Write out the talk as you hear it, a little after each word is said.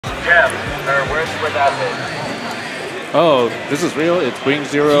Oh, this is real? It's Wing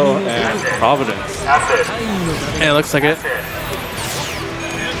Zero and Providence. Yeah, it looks like it. Yes.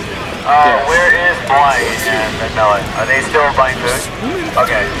 Where is Blind and Melon? Are they still buying food?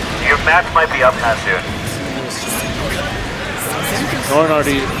 Okay. Your match might be up now soon. Norn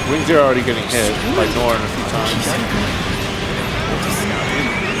already, Wing Zero already getting hit by Norn a few times.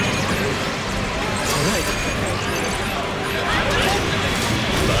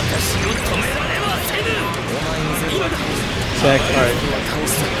 Alright.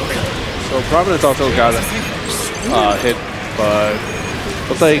 So Providence also got hit, but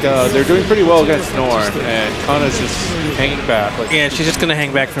looks like they're doing pretty well against Norn, and Kana's just hanging back. Like, Yeah, she's just going to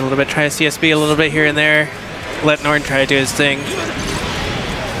hang back for a little bit, try to CSB a little bit here and there, let Norn try to do his thing.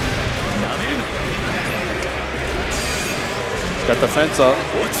 got the fence up.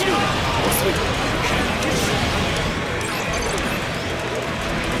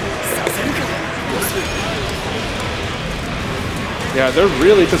 Yeah, they're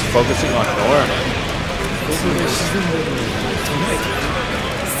really just focusing on Norn.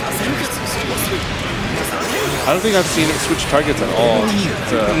 I don't think I've seen it switch targets at all.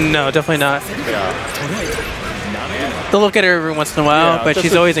 No, definitely not. Yeah. They'll look at her every once in a while, Yeah, but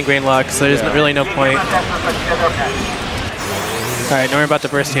she's always in green lock, so there's really no point. Alright, Norn about to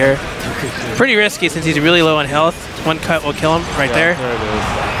burst here. Pretty risky since he's really low on health. One cut will kill him right there. There it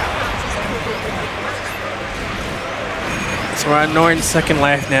is. So we're on Norn's second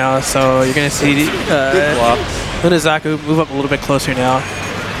life now, so you're going to see Lunazaku move up a little bit closer now.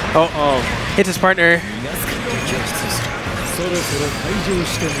 Oh, hits his partner.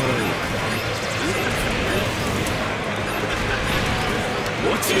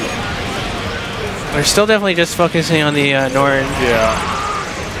 They're still definitely just focusing on the Norn. Yeah.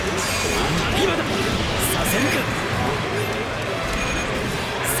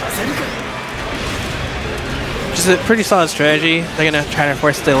 Which is a pretty solid strategy. They're going to try to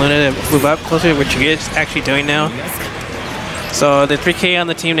force the Luna to move up closer, which she is actually doing now. So the 3K on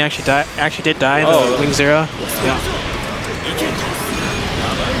the team actually did die, the Wing Zero. Yeah.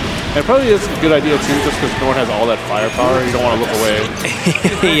 It probably is a good idea too, just because Norn has all that firepower. You don't want to look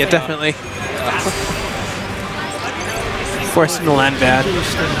away. Yeah, definitely. Force him to land bad.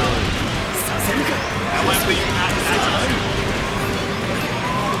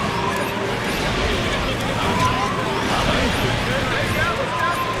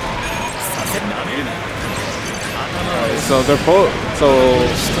 So they're both. So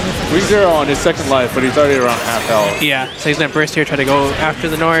Wing Zero on his second life, but he's already around half health. Yeah, so he's gonna burst here, try to go after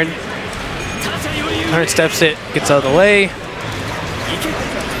the Norn. Norn steps it, gets out of the way.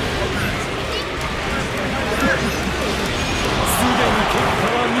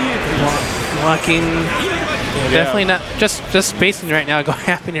 Walking. Yeah, definitely not. Just spacing right now,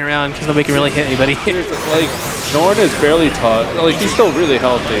 happening around because nobody can really hit anybody. Like Norn is barely touched. Like he's still really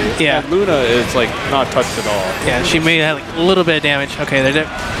healthy. Yeah. And Luna is like not touched at all. Yeah, she may have like a little bit of damage. Okay,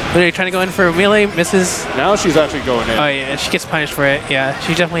 they're trying to go in for a melee, misses. Now she's actually going in. Oh yeah, she gets punished for it. Yeah,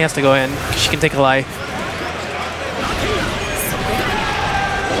 she definitely has to go in. She can take a life.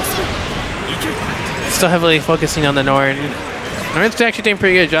 Still heavily focusing on the Norn. Norn's actually doing a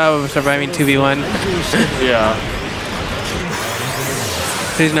pretty good job of surviving 2v1. Yeah.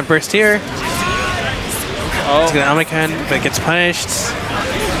 So he's gonna burst here. Oh. He's gonna Omicron, but gets punished.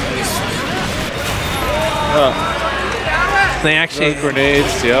 They actually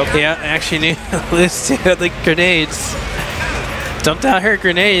grenades. Yep. Yeah, actually knew lose to the grenades. Dumped out her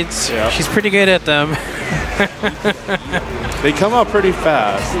grenades. Yep. She's pretty good at them. They come out pretty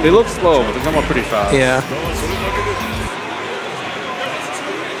fast. They look slow, but they come out pretty fast. Yeah.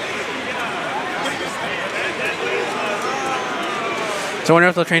 So I wonder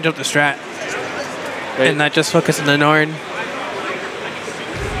if they'll change up the strat and not just focus on the Norn.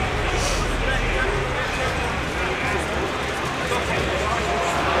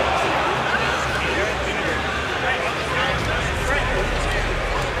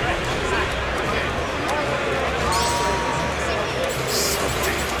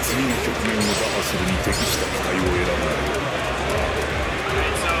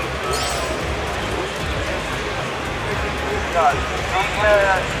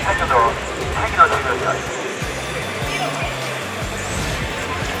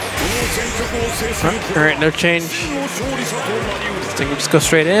 Alright, no change. I think we just go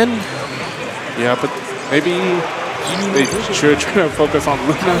straight in. Yeah, but maybe they should try to focus on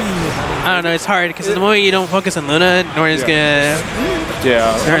Luna. I don't know, it's hard because the moment you don't focus on Luna, Norn's gonna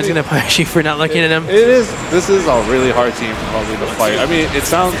punish you for not looking at him. This is a really hard team probably to fight. I mean, it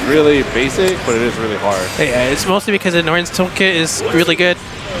sounds really basic, but it is really hard. Yeah, it's mostly because the Norn's toolkit is really good.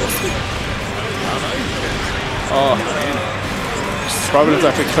 Oh. Providence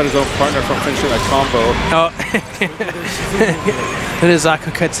actually cut his own partner from finishing that combo. Oh.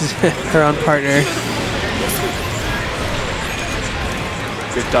 Lunezako cuts her own partner.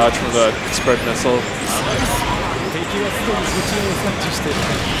 Good dodge from the spread missile.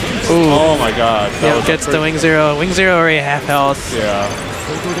 Ooh. Oh my god. Yeah, gets the Wing Zero. Wing Zero already half health. Yeah.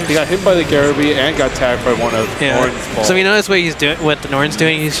 He got hit by the Garaby and got tagged by one of Norn's balls. So we notice what he's doing, what the Norn's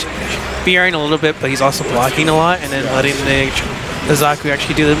doing. He's BRing a little bit, but he's also blocking a lot, and then letting the Zaku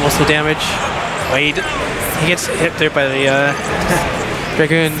actually do most of the damage. Wait, he gets hit there by the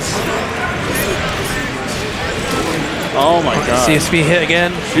Dragoons. Oh my god. CSB hit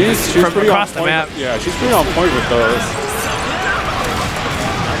again. She's from pretty across on the point. map. Yeah, she's pretty on point with those.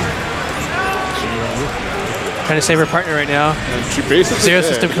 Trying to save her partner right now. And she basically Zero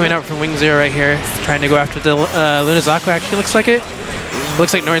system coming out from Wing Zero right here. Trying to go after the Lunezako, actually looks like it.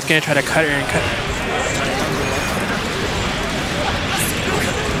 Looks like Norn's going to try to cut her and cut.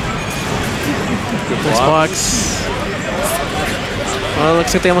 Good Nice blocks. Well, it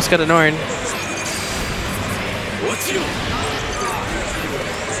looks like they almost got a Norn.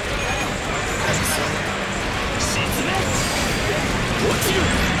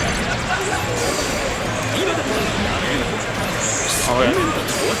 Oh,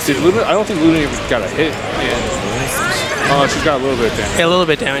 yeah. Did Luna, I don't think Luna even got a hit. Oh, she's got a little bit of damage. Yeah, a little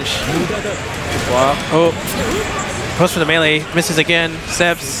bit damage. Wow. Oh, goes for the melee. Misses again.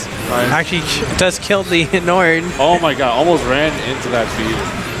 Sebs actually does kill the Norn. Oh my god, almost ran into that feed.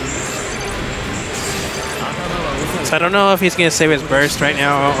 So I don't know if he's going to save his burst right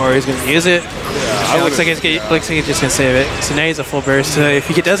now or he's going to use it. Yeah, Looks like he's just going to save it. So now he's a full burst. So if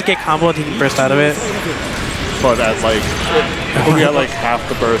he does get comboed, he can burst out of it. But at like, he'll be at like half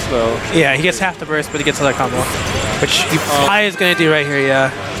the burst though. Yeah, he gets half the burst, but he gets another combo. Which he probably is going to do right here,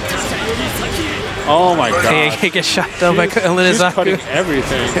 yeah. Oh my god. Okay, he gets shot down by Lunezako. She's cutting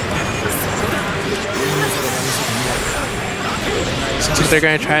everything. So they're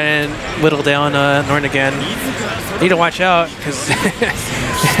going to try and whittle down Norn again. Need to watch out, because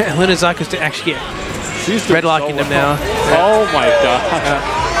Lunezako is actually redlocking them now. Oh my god.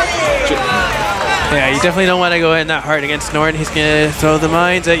 Yeah, you definitely don't want to go in that hard against Norn. He's going to throw the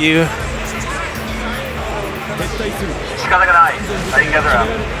mines at you.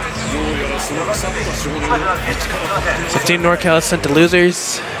 So Team NorCal is sent to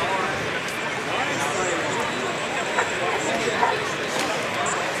losers.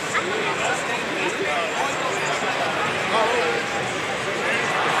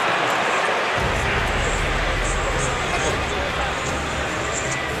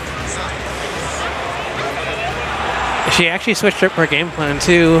 She actually switched up her game plan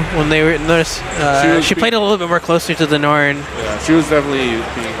too when they were noticed. She played a little bit more closer to the Norn. Yeah, she was definitely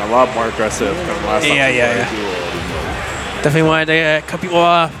being a lot more aggressive than last time. Yeah. Definitely wanted to cut people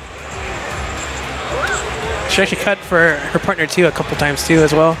off. She actually cut for her partner too a couple times too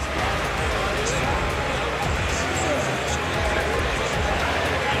as well.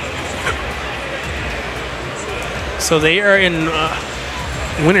 So they are in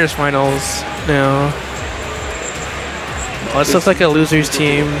winners finals now. Well, this looks like a losers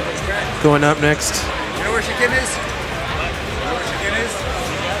team going up next. You know where Shikin is? You know where Shikin is?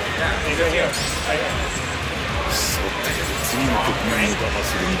 He's right here.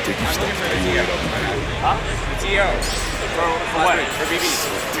 Huh? It's EO. For what? For BB.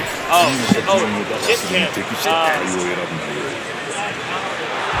 Oh, Shikin.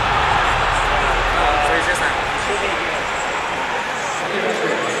 So he's just not.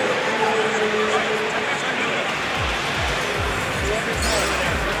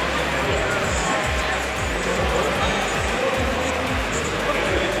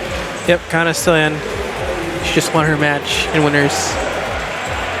 Yep, Kana's still in. She just won her match in winners.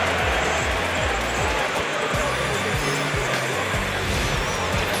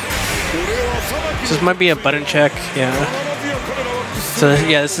 So this might be a button check, yeah. So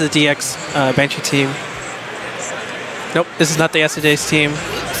yeah, this is the DX Banshee team. Nope, this is not the yesterday's team.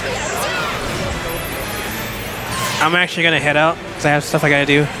 I'm actually gonna head out because I have stuff I gotta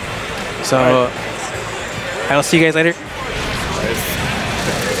do. So I will see you guys later.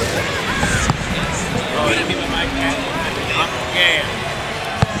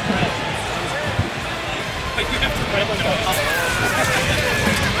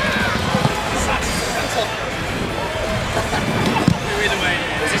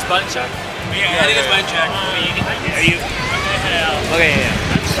 Is this button check? Yeah, I think it's button check. Are you? Okay, yeah.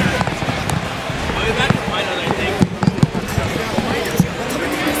 I'll be back to find other thing.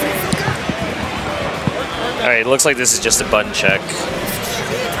 Alright, it looks like this is just a button check.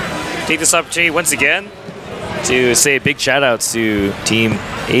 take this opportunity once again to say big shout outs to Team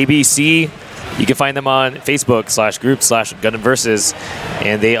ABC. You can find them on Facebook/group/Gundam Versus,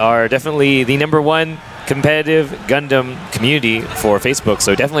 and they are definitely the #1 competitive Gundam community for Facebook,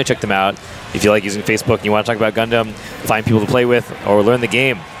 so definitely check them out if you like using Facebook and you want to talk about Gundam, find people to play with, or learn the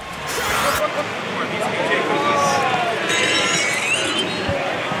game.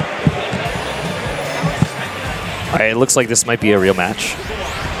 All right, it looks like this might be a real match.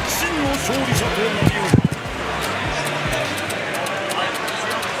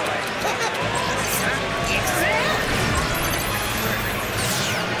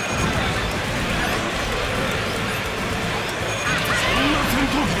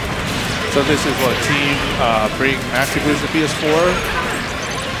 So this is what team bring Maximus to PS4.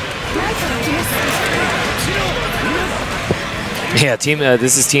 Yeah, team.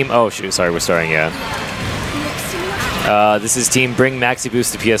 This is team. Oh shoot! Sorry, we're starting. Yeah. This is team Bring Maxi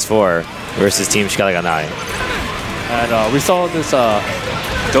Boost to PS4 versus team Shikaraganai. And we saw this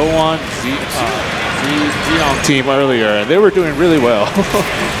Doan Zeong team earlier, and they were doing really well,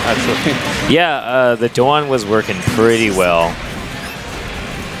 actually. Yeah, the Doan was working pretty well.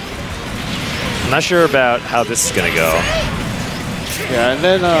 I'm not sure about how this is gonna go. Yeah, and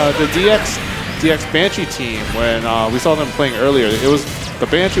then the DX Banshee team, when we saw them playing earlier, the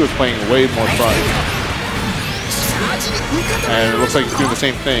Banshee was playing way more front. And it looks like he's doing the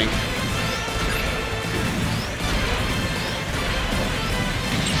same thing.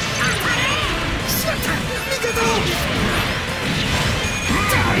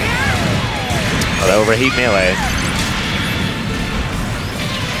 Oh, that overheat melee.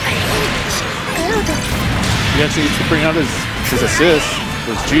 He actually needs to bring out his assist,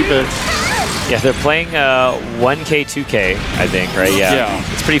 his G-bits. Yeah, they're playing 1K, 2K, I think, right? Yeah.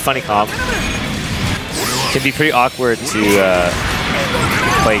 It's pretty funny comp. Can be pretty awkward to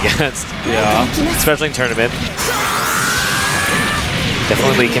play against. Yeah. Especially in tournament.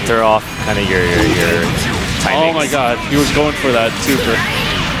 Definitely can throw off kind of your timings. Oh my god, he was going for that super.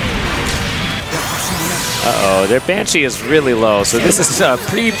 Uh-oh, their Banshee is really low, so this is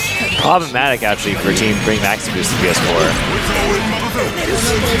pretty problematic actually for Team Bring Maxi Boost to PS4.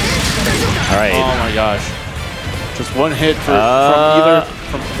 Alright. Oh my gosh. Just one hit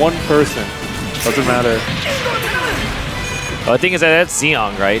from one person. Doesn't matter. Well, the thing is that's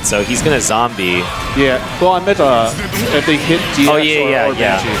Zeong, right? So he's gonna zombie. Yeah. Well, I meant if they hit DX or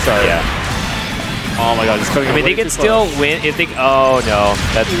Banshee. Sorry. Yeah. Oh my god, he's cutting. I mean, they can still win if they. Oh no,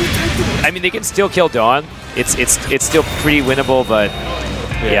 I mean, they can still kill Dawn. It's still pretty winnable, but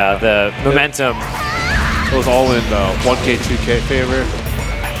yeah, the momentum. It was all in the 1K, 2K favor.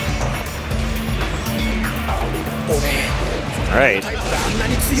 All right,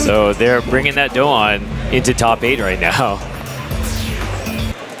 so they're bringing that Dawn into top 8 right now.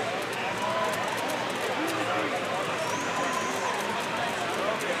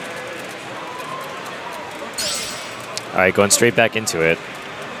 All right, going straight back into it.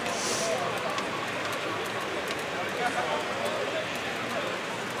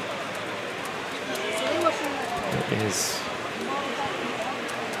 There is.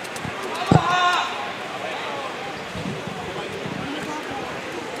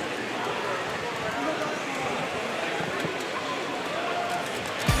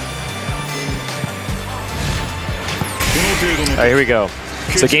 All right, here we go.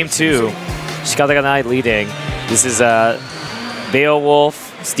 So game 2, Shikaraganai leading. This is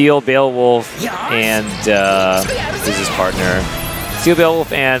Beowulf, Steel Beowulf, and this is his partner. Steel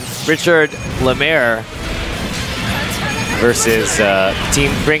Beowulf and Richard Lemaire versus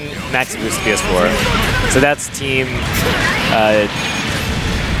Team Bring Maxi Boost PS4. So that's team.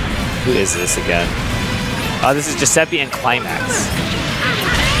 Who is this again? This is Giuseppe and Climax.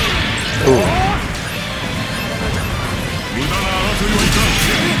 Ooh.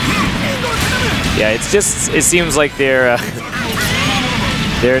 Yeah, it seems like they're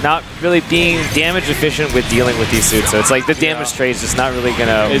not really being damage efficient with dealing with these suits. So it's like the damage trade is just not really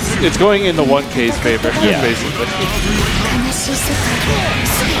gonna. It's going in the 1K's favor, basically.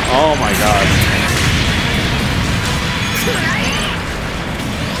 Oh my god.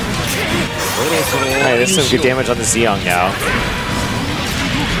 Alright, there's some good damage on the Zeong now.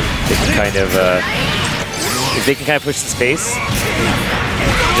 They can kind of if they can kind of push the space.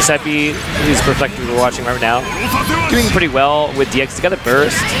 Giuseppe, who's Perfected we're watching right now, doing pretty well with DX. He's got a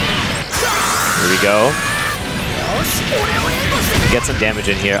burst. Here we go. Get some damage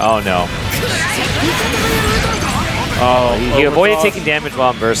in here. Oh no. Oh, he avoided taking damage while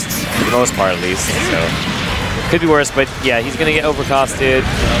on burst, for the most part at least. So could be worse, but yeah, he's gonna get overcosted.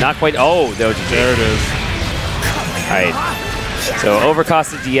 Not quite. Oh, there it is. All right. So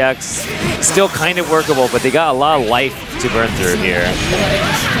overcosted DX, still kind of workable, but they got a lot of life to burn through here.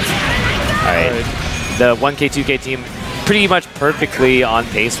 All right, the 1K, 2K team pretty much perfectly on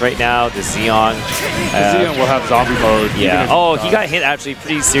pace right now. The Zeon. Zeon will have zombie mode. Yeah. Oh, he got hit actually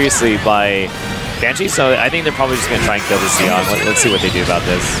pretty seriously by Banshee, so I think they're probably just going to try and kill the Zeon. Let's see what they do about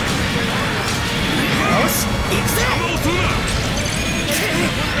this.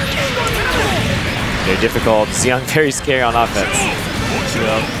 They're difficult. Zeon very scary on offense.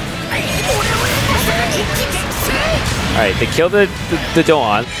 Alright, they kill the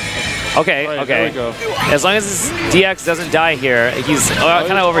Doan. Okay, right, okay. there we go. As long as his DX doesn't die here, he's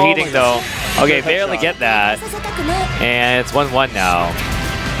kind of overheating though. Okay, barely get that. And it's 1-1 now.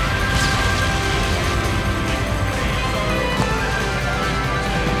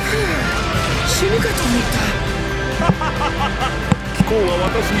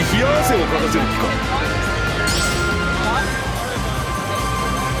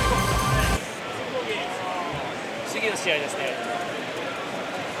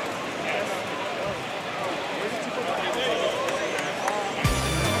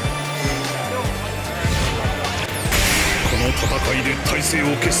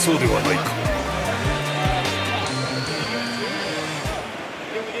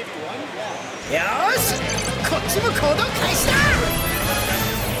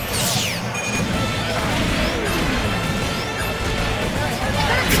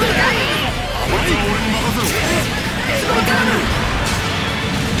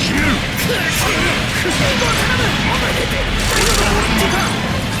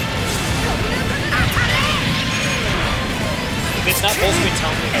 If it's not full screen, tell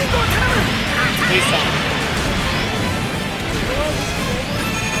me. Please tell me.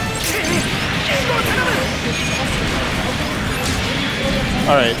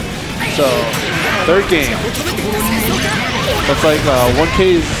 Alright, so third game. Looks like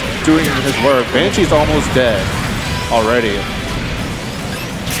 1K is doing his work. Banshee's almost dead already.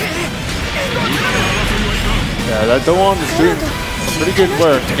 Yeah, that Doan is doing some pretty good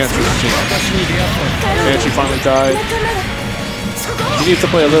work against this team. Banshee finally died. He needs to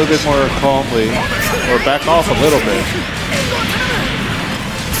play a little bit more calmly, or back off a little bit.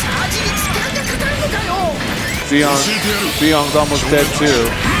 Zeon's almost dead too.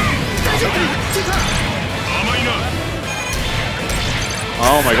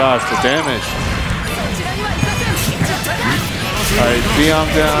 Oh my gosh, the damage. Alright, Zeon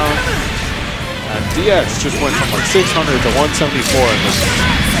down. And DX just went from like 600 to 174 in the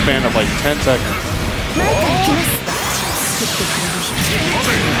span of like 10 seconds.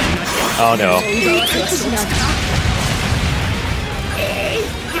 Oh no.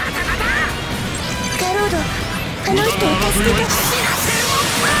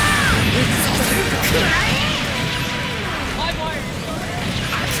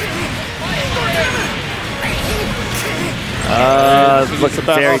 Looks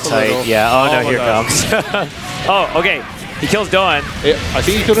very tight. Yeah. Oh no, here comes. Oh, okay. He kills Doan. I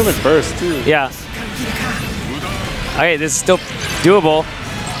think he killed him in burst too. Yeah. Okay, this is still doable.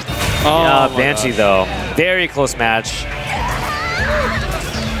 Oh, Banshee though. Very close match.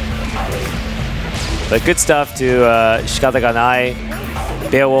 But good stuff to Shikata Ganai,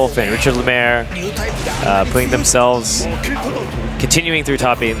 Beowulf, and Richard Lemaire putting themselves, continuing through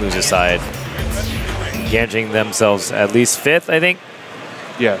top 8 loser side. Guaranteeing themselves at least 5th, I think?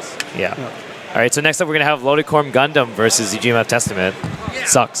 Yes. Yeah. All right, so next up we're going to have Loaded Corn Gundam versus EGMF Testament.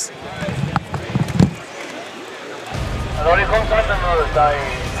 Sucks. Loaded Corn Gundam by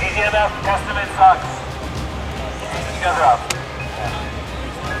EGMF Testament sucks. You guys are up.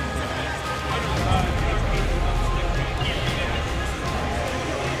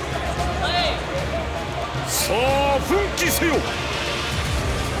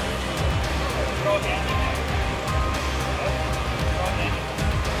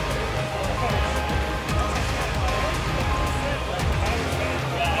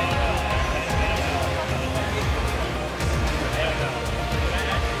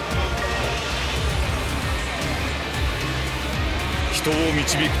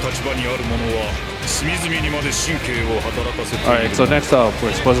 Alright, so next up,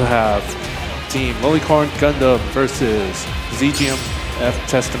 we're supposed to have Team Lollycorn Gundam versus ZGMF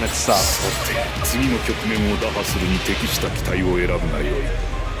Testament Sucks. 次の局面を打破するに適した機体を選ぶがよい。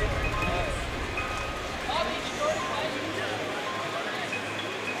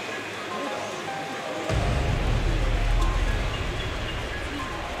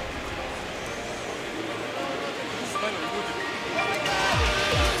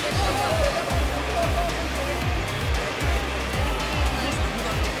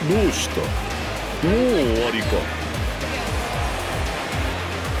どうした？もう終わりか。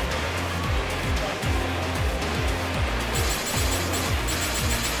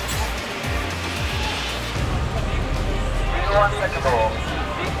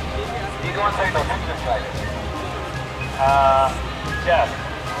Jeff.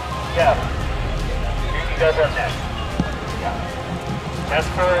 You guys are next. Yeah. That's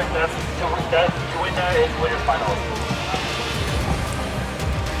to win that is winner final.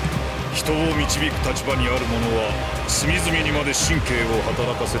 人を導く立場にある者は隅々にまで神経を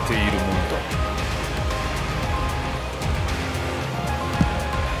働かせているものだ。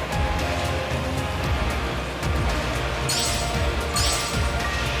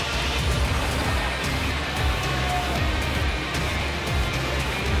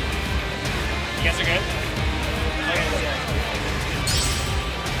 You guys are good?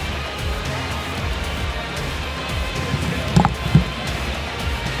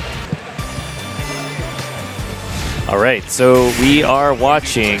 All right, so we are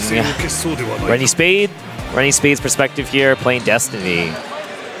watching Rennie Spade's perspective here, playing Destiny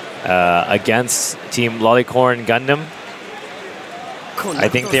against Team Lollicorn Gundam. I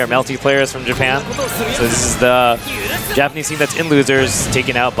think they are multiplayers from Japan. So this is the Japanese team that's in losers,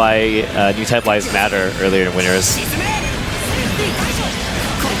 taken out by New Type Lives Matter earlier in winners.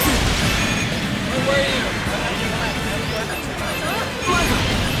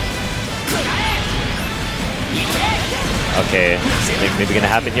 Okay, something maybe gonna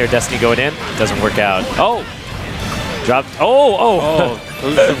happen here. Destiny going in, doesn't work out. Oh, dropped. Oh,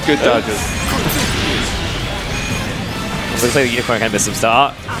 those are some good dodges. Looks like the unicorn kind of missed some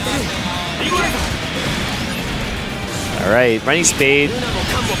stuff. All right, Rennie Spade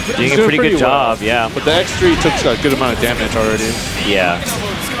doing a pretty good job, well. yeah. But the X3 took a good amount of damage already. Yeah.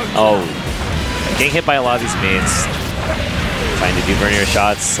 Oh, getting hit by a lot of these mains. Trying to do vernier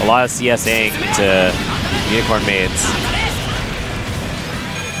shots. A lot of CSing to unicorn mains.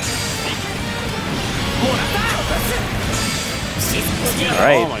 All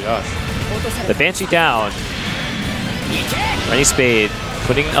right. Oh my gosh. The Banshee down. Rennie Spade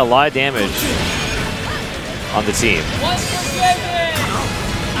putting a lot of damage on the team.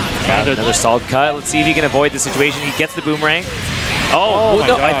 Got another solid cut. Let's see if he can avoid the situation. He gets the boomerang. Oh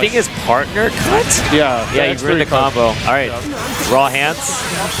no, I think his partner cut? Yeah, he ruined the combo. All right, raw hands.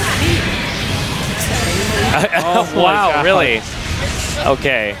 Wow, really?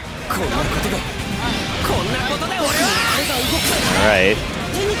 Okay. All right.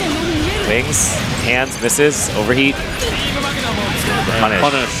 Wings, hands, misses, overheat. Punish.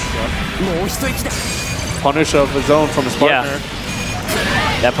 Punish of his own from his partner. Yeah.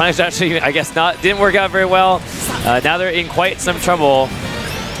 That punish actually, I guess, didn't work out very well. Now they're in quite some trouble.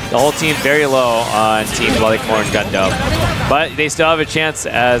 The whole team very low on Team Lollicorn Gundam. But they still have a chance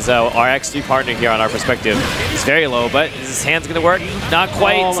as our X3 partner here on our perspective. It's very low, but is his hands going to work? Not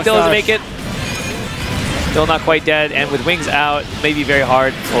quite. Still doesn't make it. Still not quite dead, and with wings out, it may be very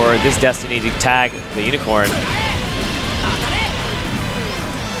hard for this Destiny to tag the unicorn.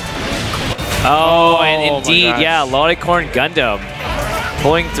 Oh, and indeed, yeah, Lollicorn Gundam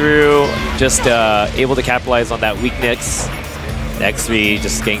pulling through, just able to capitalize on that weakness. The X3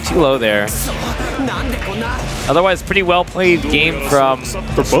 just getting too low there. Otherwise, pretty well played game for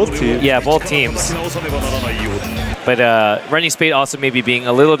both teams. Yeah, both teams. But Rennie Spade also maybe being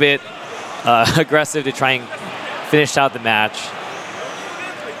a little bit aggressive to try and finish out the match.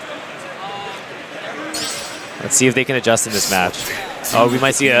 Let's see if they can adjust in this match. Oh, we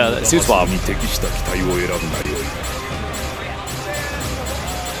might see a suit swap.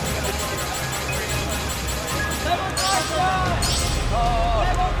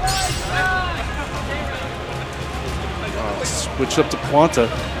 Switch up to Quanta.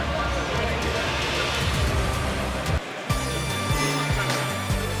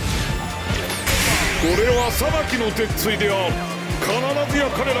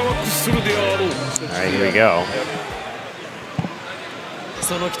 Alright, here we go.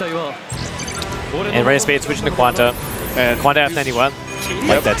 And Rennie Spade switching to Quanta. And Quanta F91.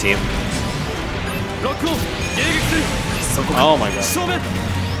 Like that team. Oh my god.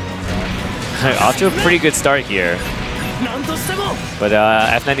 Off to a pretty good start here. But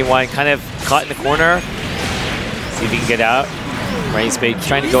F91 kind of caught in the corner. See if he can get out. Rennie Spade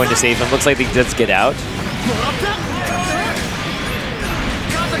trying to go in to save him. Looks like he does get out.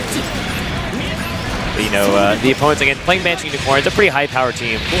 But, you know, the opponents, again, playing Banshee Unicorn, it's a pretty high-power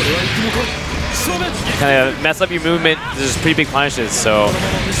team. Kind of mess up your movement. There's pretty big punishes. So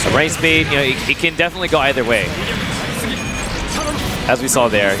Rennie Spade, you know, it can definitely go either way. As we saw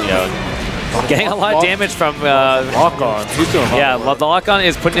there, you know. Getting a lot of damage from lock-on. He's doing yeah, the lock-on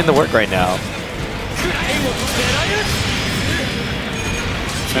is putting in the work right now.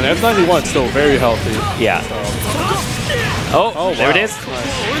 And F91 is still very healthy. Yeah. So. Oh, there it is. Nice.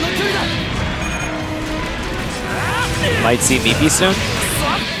 Might see Meepy soon.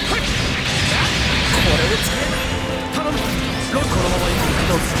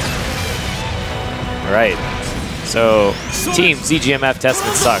 All right. So, Team ZGMF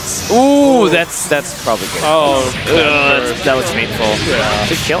Testament sucks. Ooh, that's probably good. Oh, that was painful. Yeah.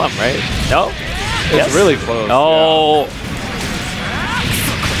 Should kill him, right? No? It's really close. Oh. Yeah.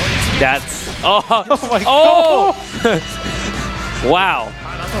 That's... Oh. Oh my God. Wow.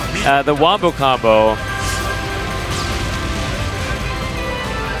 The Wombo combo.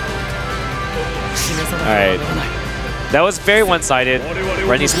 All right. That was very one-sided.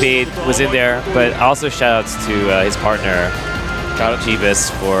 Rennie Spade was in there, but also shout-outs to his partner, Jeebus,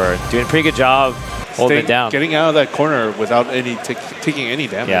 for doing a pretty good job holding it down. Getting out of that corner without taking any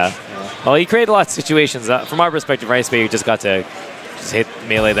damage. Yeah. Well, he created a lot of situations. From our perspective, Rennie Spade just got to hit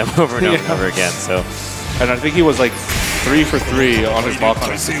melee them over and over and over again. So, and I think he was like 3 for 3 on his lock on.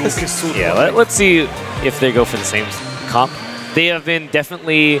 Yeah, let's see if they go for the same comp. They have been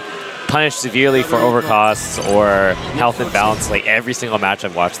definitely punished severely for overcosts or health imbalance like every single match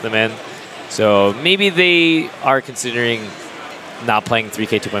I've watched them in. So maybe they are considering not playing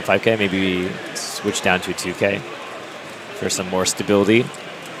 3K, 2.5K. Maybe we switch down to 2K for some more stability.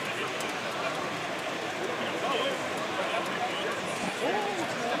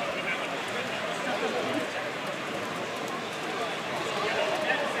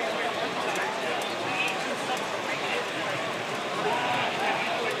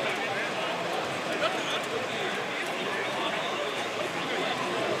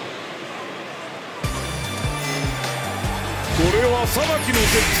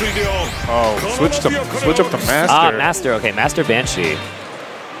 Oh, switch up to Master. Ah, Master. Okay, Master Banshee.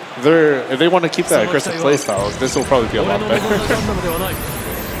 If they want to keep that aggressive playstyle, this will probably be a lot better.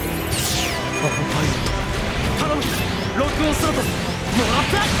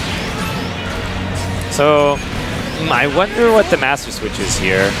 So, I wonder what the Master switch is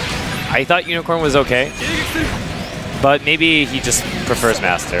here. I thought Unicorn was okay, but maybe he just prefers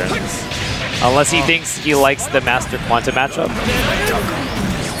Master. Unless he thinks he likes the Master Quantum matchup.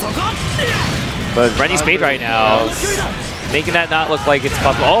 But Rennie Spade right now, making that not look like it's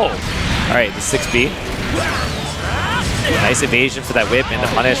possible. Oh! Alright, the 6B. Nice evasion for that whip and the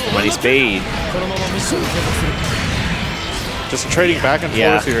punish from Rennie Spade. Just trading back and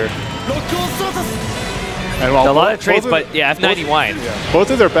forth here. And a lot of trades, but yeah, F91. Both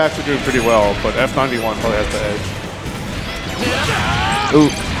of their backs are doing pretty well, but F91 probably has the edge.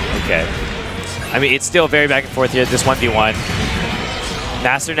 Ooh, okay. I mean, it's still very back and forth here, this 1v1.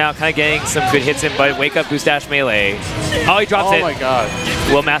 Master now kind of getting some good hits in, but wake up, boost dash melee. Oh, he drops it. Oh my god.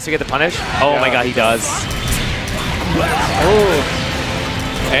 Will Master get the punish? Oh my god, he does. Oh.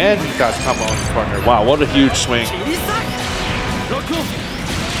 And he got combo on his partner. Wow, what a huge swing.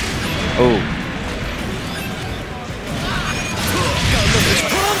 Oh.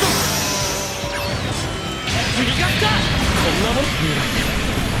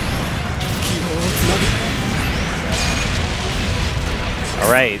 All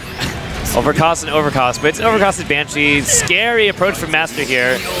right, overcost and overcost, but it's overcosted Banshee. Scary approach from Master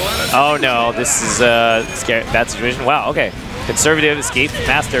here. Oh no, this is a scary, bad situation. Wow, okay. Conservative escape from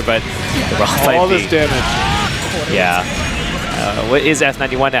Master, but the raw fight all this damage. Yeah. What is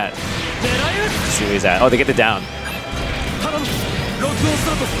F91 at? Let's see where he's at. Oh, they get the down.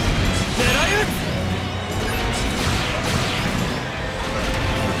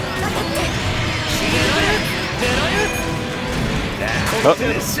 Oh.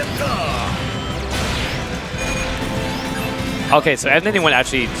 Okay, so F91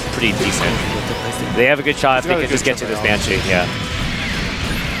 actually pretty decent. They have a good shot if they can just get to this Banshee, yeah.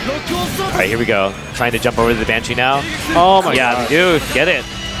 All right, here we go. Trying to jump over to the Banshee now. Oh my god. Yeah, dude, get it.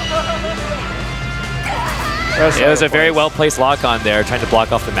 It was a very well-placed lock on there, trying to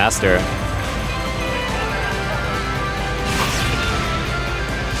block off the Master.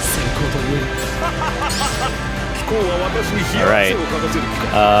 All right.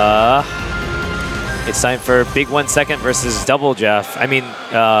 It's time for Big 1 Second versus Double Jeff. I mean,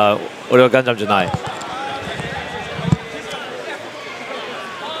 Oro Gundam Janai.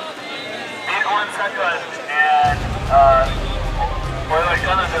 Big 1 second and Oro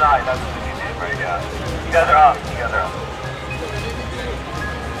Gundam Janai. That's what you did, right? Yeah. You guys are up. You guys are up.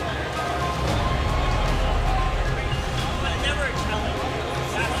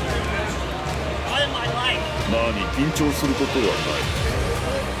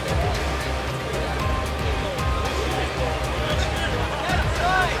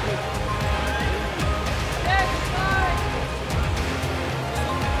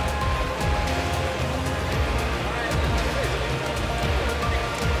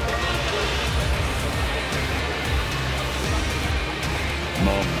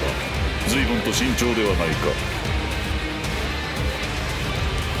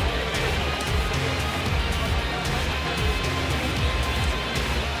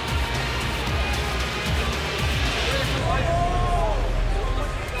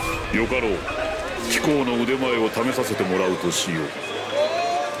 かろう。貴公の腕前を試させてもらうとしよう。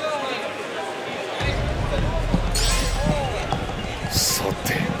さ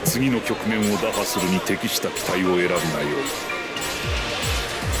て、次の局面を打破するに適した機体を選ぶがよい。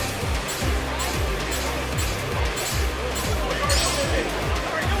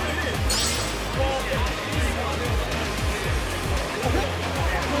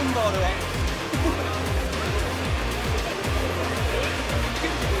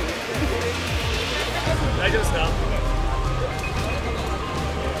大丈夫ですか？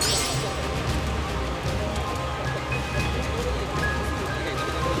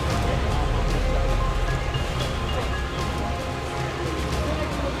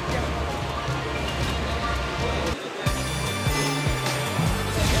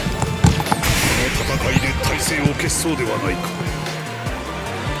戦いで体勢を消しそうではないか。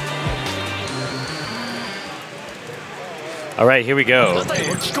All right, here we go.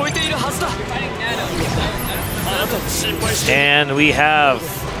 And we have,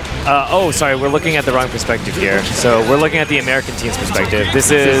 oh, sorry, we're looking at the wrong perspective here. So we're looking at the American team's perspective.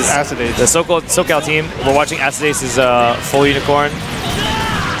 This is the SoCal team. We're watching Acidace's full unicorn.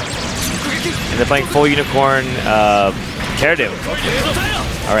 And they're playing full unicorn Caradium.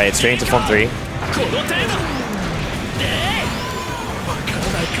 All right, straight into Form 3.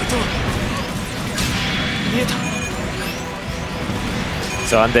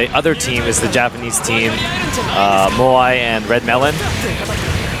 So on the other team is the Japanese team, Moai and Red Melon.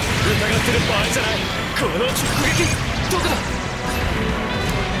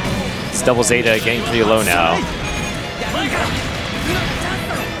 It's Double Zeta getting pretty low now.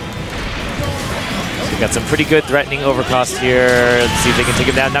 So we've got some pretty good threatening overcross here. Let's see if they can take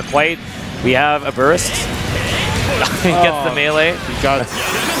him down. Not quite. We have a burst. He gets the melee. He got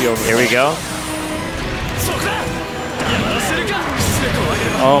the overcross. Here we go.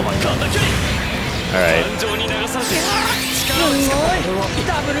 Oh my god. Alright.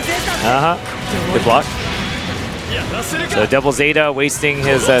 Good block. So Double Zeta wasting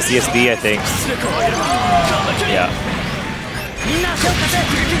his CSB, I think. Yeah.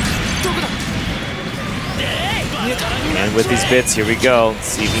 And with these bits, here we go. Let's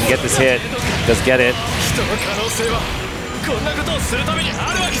see if he can get this hit. Does get it.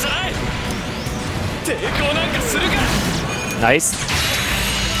 Nice.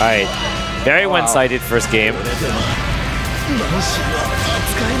 Alright. Very one-sided first game.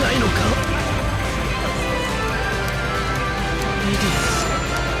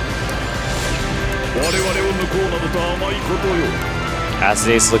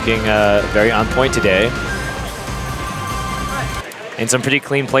 Acidace looking very on point today. And some pretty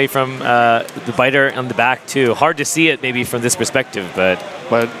clean play from the biter on the back too. Hard to see it maybe from this perspective, but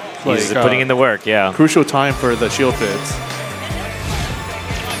he's putting in the work, yeah. Crucial time for the shield bits.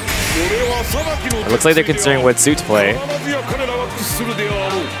 It looks like they're considering what suit to play.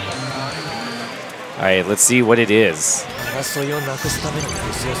 Alright, let's see what it is.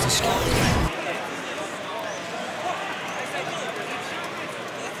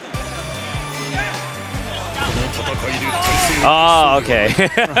 Oh, okay.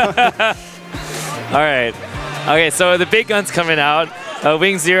 Alright. Okay, so the big gun's coming out.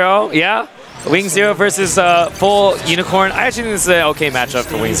 Wing Zero, yeah? Wing Zero versus full unicorn. I actually think this is an okay matchup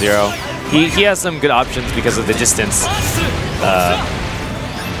for Wing Zero. He has some good options because of the distance that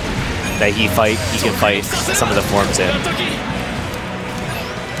he can fight some of the forms in.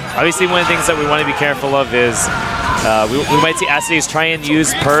 Obviously, one of the things that we want to be careful of is we might see Acidace try and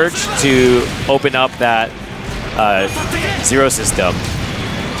use Purge to open up that Zero system.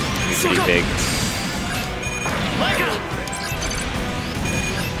 It's pretty big.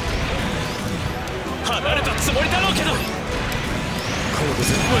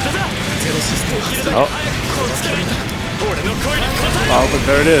 Oh, but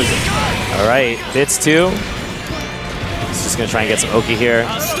there it is. All right, Bits 2. He's just going to try and get some Oki here.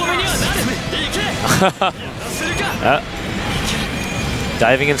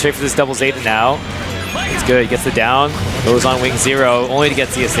 Diving in straight for this Double Zeta now. It's good, gets the down. Goes on Wing Zero, only to get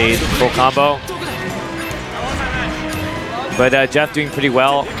CS8. Full combo. But Jeff doing pretty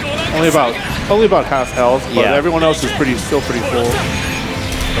well. Only about half health, but yeah. Everyone else is still pretty full.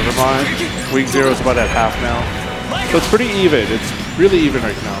 Never mind. Wing Zero's about at half now. So it's pretty even. It's really even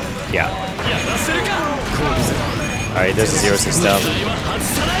right now. Yeah. Alright, there's a Zero system.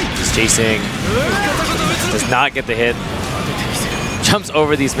 Just chasing. Does not get the hit. Jumps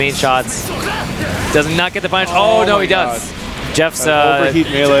over these main shots. Does not get the punch. Oh no, he does. Jeff's overheat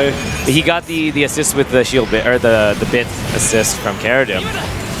melee. He got the assist with the shield bit, or the bit assist from Caradium.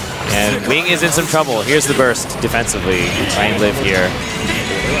 And Wing is in some trouble. Here's the burst defensively. Try and live here.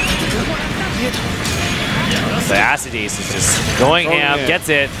 The Acid Ace is just going ham, gets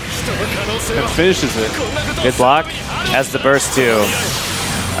it. And finishes it. Good block. Has the burst too.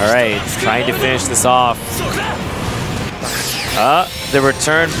 All right, trying to finish this off. The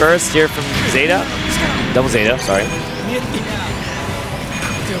return burst here from Zeta. Double Zeta, sorry.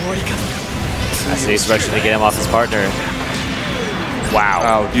 Acid Ace rushing to get him off his partner.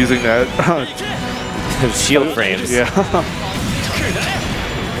 Wow. Wow, using that. Shield frames. Yeah.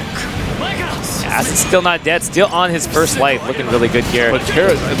 Acid's still not dead, still on his first life, looking really good here. But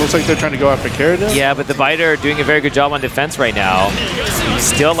Carrot, it looks like they're trying to go after Carrot now? Yeah, but the Biter doing a very good job on defense right now. He's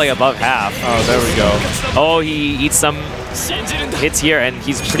still like above half. Oh, there we go. Oh, he eats some hits here, and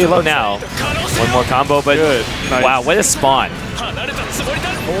he's pretty low now. One more combo, but good. Nice. Wow, what a spawn.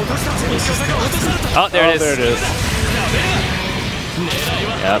 Oh, there it is. There it is.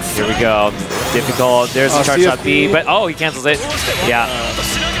 Yep, here we go. Difficult. There's a charge shot B, but oh, he cancels it. Yeah.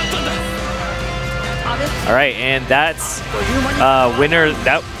 All right, and that's winner.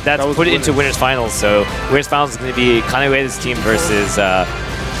 That's put it into winners finals. So winners finals is going to be Kanewei's team versus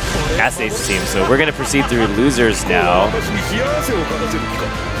Acid Ace's team. So we're going to proceed through losers now.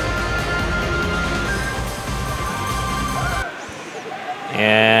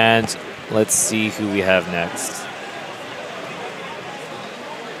 And let's see who we have next.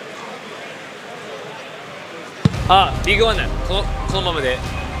ビッグワンね、このままで。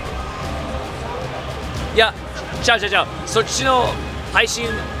いや、じゃあ、そっちの配信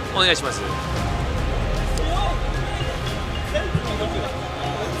お願いします。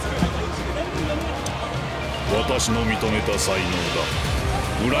私の認めた才能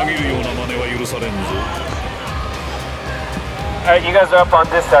だ。裏切るような真似は許されんぞ。Alright, you guys are up on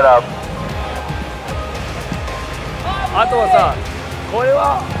this setup. あとはさ、これ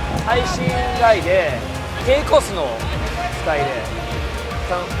は配信外で、低コースの使いで、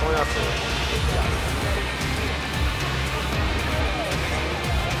思います。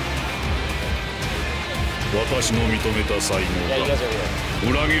私の認めた才能だ。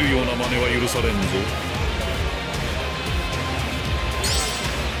裏切るような真似は許されんぞ。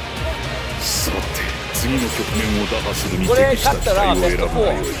さて、次の局面を打破するに適した機体を選ぶ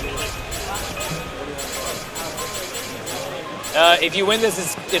がよい。If you win this,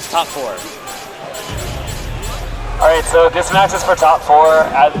 it's top 4. Alright, so this match is for top 4.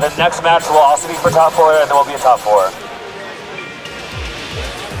 The next match will also be for top 4, and then we'll be in top 4.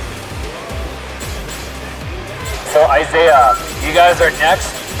 So Isaiah, you guys are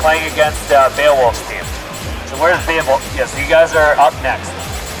next playing against Beowulf's team. So where's Beowulf? Yes, you guys are up next.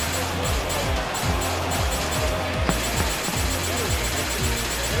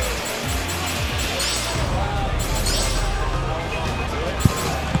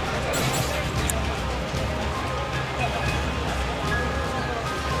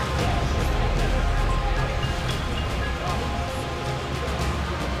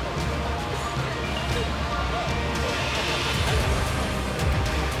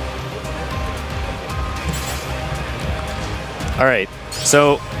 All right,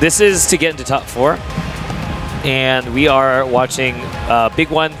 so this is to get into top 4, and we are watching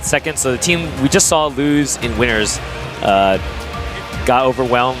Big One second. So the team we just saw lose in winners got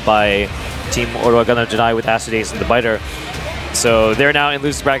overwhelmed by Team Ottawa Gundam Janai with Acid Ace and the Biter. So they're now in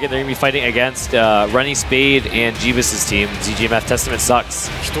losers bracket. They're going to be fighting against Running Spade and Jeebus' team. ZGMF Testament sucks.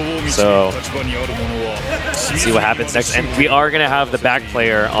 So let's see what happens next. And we are going to have the back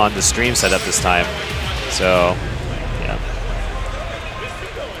player on the stream setup this time. So yeah.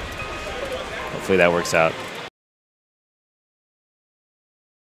 Hopefully that works out.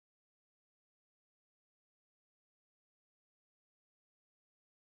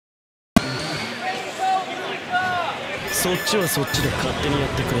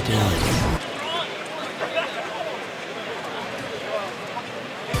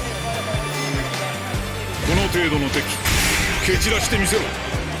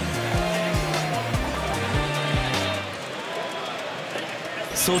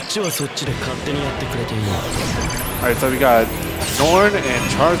 Alright, so we got Norn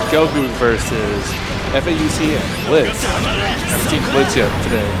and Charles Gelgoon versus FAUC and Blitz. Haven't seen Blitz yet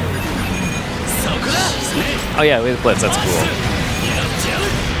today. Oh yeah, we have Blitz, that's cool.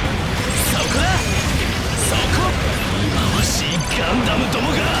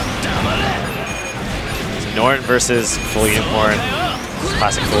 Norn versus Full Unicorn.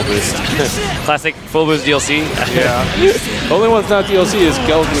 Classic full boost. Classic full boost DLC. Yeah. The only one's not DLC is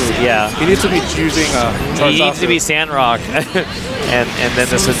Gelgoon. Yeah. He needs to be choosing He needs to be Sandrock. and then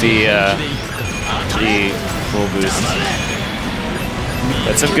this would be the full boost.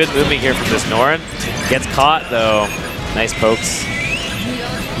 But some good movement here from this Norn. Gets caught though. Nice pokes.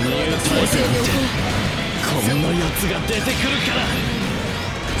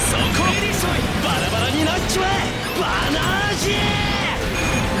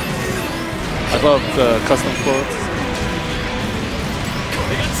 I love the custom quotes.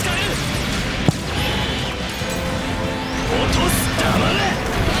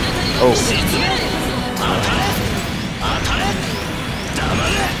 Oh.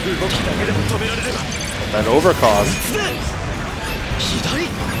 An overcross.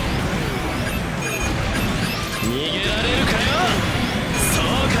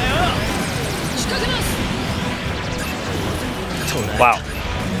 Wow.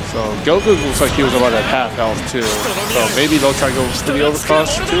 So Goku looks like he was about at half health too. So maybe they'll try to go for the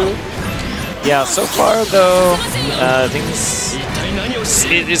overcross too. Yeah, so far though, things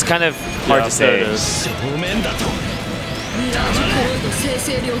it is kind of hard to say.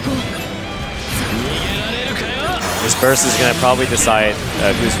 This burst is going to probably decide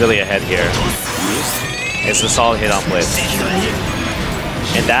who's really ahead here. It's a solid hit on Blitz.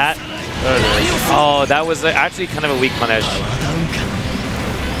 And that, oh, that was actually kind of a weak punish.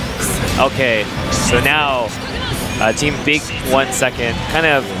 Okay, so now Team Big 1 second, kind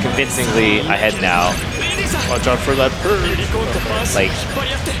of convincingly ahead now. Watch out for that bird. Like,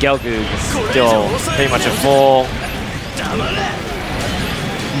 Gelgoog still pretty much at full.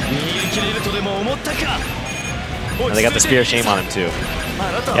 And they got the Spear of Shame on him too.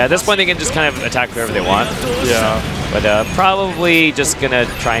 Yeah, at this point they can just kind of attack whoever they want. Yeah. But probably just gonna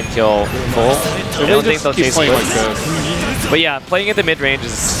try and kill full. I don't think they'll chase playing Blitz. like this. But yeah, playing at the mid-range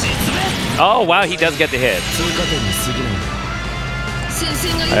is... Oh, wow, he does get the hit.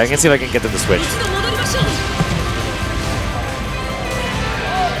 Right, I can see if I can get them to switch.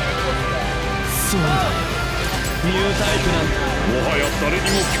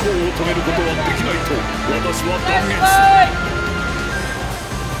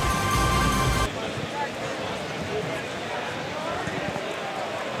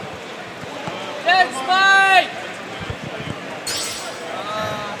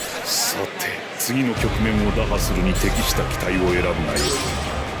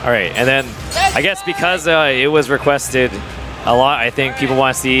 Alright, and then I guess because it was requested a lot, I think people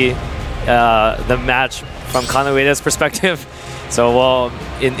want to see the match from Kanueda's perspective. So, well,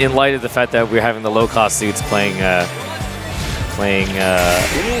 in light of the fact that we're having the low-cost suits playing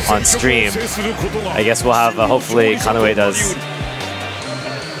on stream, I guess we'll have hopefully Kanueda's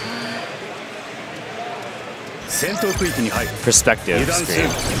perspective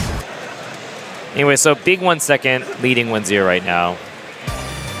stream. Anyway, so Big 1 second, leading 1-0 right now.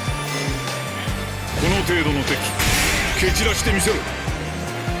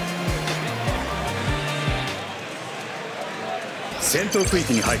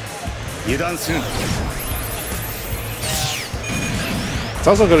 It's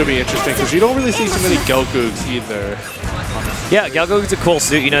also going to be interesting because you don't really see too many Gelgoogs either. Yeah, Gelgoog's a cool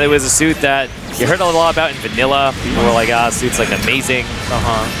suit. You know, there was a suit that you heard a lot about in vanilla. People were like, ah, this suit's like amazing.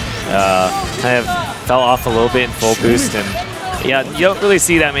 Kind of fell off a little bit in full boost. And yeah, you don't really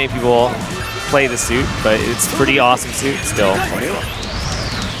see that many people play the suit, but it's a pretty awesome suit still.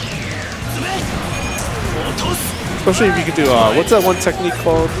 Especially if you could do, what's that one technique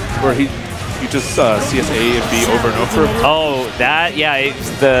called? Where you just CS A and B over and over? Oh, that? Yeah,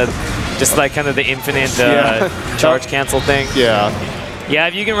 it's just like kind of the infinite charge cancel thing. Yeah. Yeah,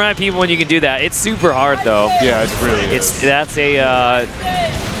 if you can run at people and you can do that. It's super hard though. Yeah, it really is. That's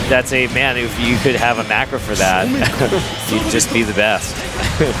a, man, if you could have a macro for that, you'd just be the best.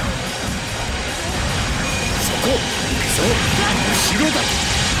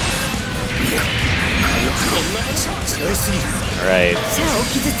 All right.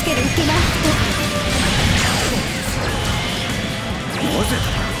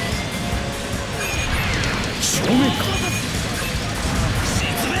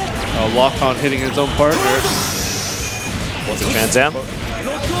 Lock on hitting his own partner. What's a Trans Am?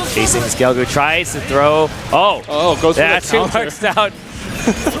 Chasing this Gelgoog, tries to throw. Oh, goes for that the works out.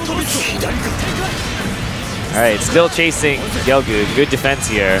 All right, still chasing Gelgoog. Good defense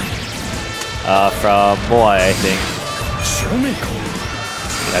here from Moai, I think.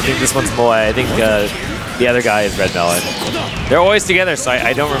 I think this one's Moai. I think the other guy is Red Melon. They're always together, so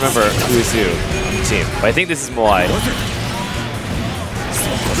I don't remember who is who on the team. But I think this is Moai.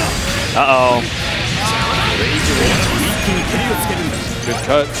 Uh-oh. Good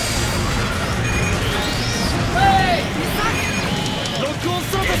cut.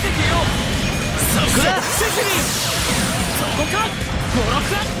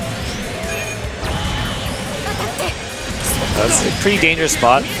 That's a pretty dangerous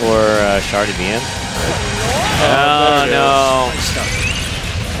spot for Char to be in. Oh, no.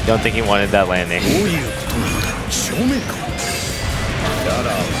 Don't think he wanted that landing.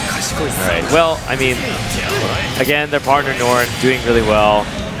 Alright, well, I mean, again, their partner Norn doing really well.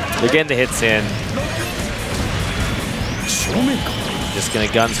 They're getting the hits in. Just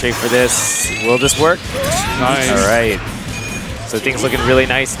gonna gun straight for this. Will this work? Nice. Alright. So things looking really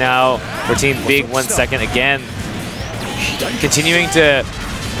nice now for Team Big 1 second again. Continuing to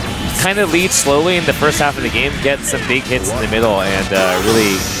kind of lead slowly in the first half of the game, get some big hits in the middle, and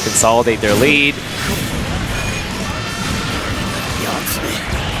really consolidate their lead.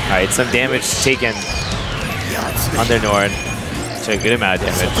 Alright, some damage taken on their Norn. So a good amount of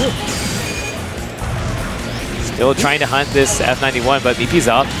damage. Still trying to hunt this F91, but Mipi's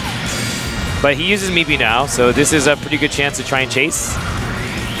up. But he uses Mipi now, so this is a pretty good chance to try and chase.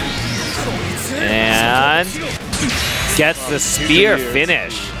 And gets the spear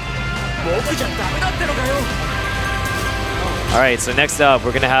finish. Alright, so next up,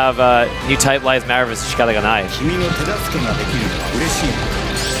 we're going to have new type Lives Matter versus Shikataganai.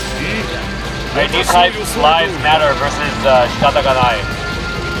 New type Lives Matter versus Shikataganai.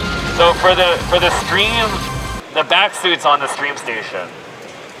 So for the stream, the back suit's on the stream station.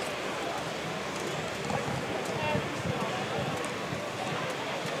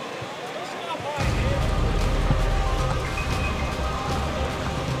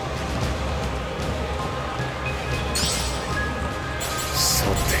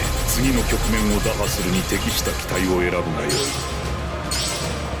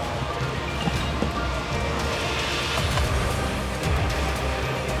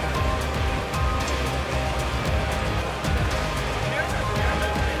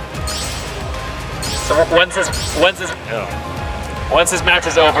 So once this match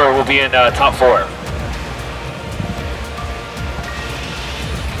is over, we'll be in top 4.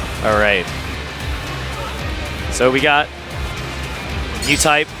 All right. So we got new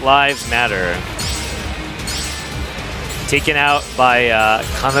type Lives Matter. Taken out by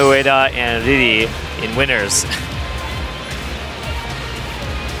Kanueda and Riri in winners.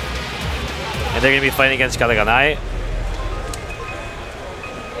 And they're going to be fighting against Shikataganai.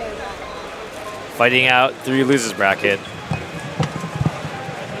 Fighting out through losers bracket.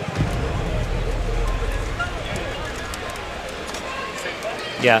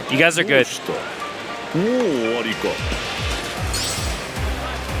 Yeah, you guys are good.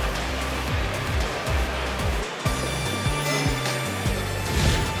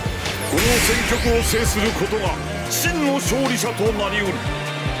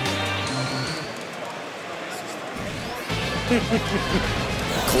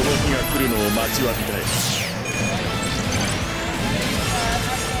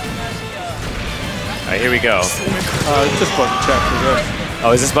 Alright, here we go. Just button check, I guess.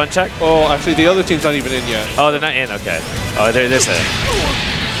 Oh, is this button check? Oh, actually, the other team's not even in yet. Oh, they're not in? Okay. Oh, they're this in.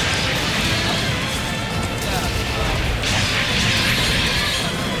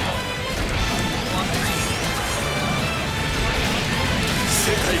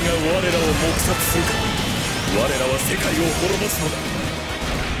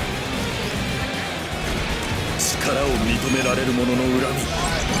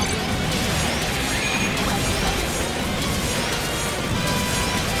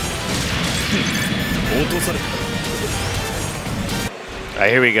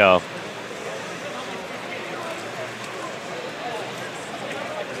 Alright, here we go.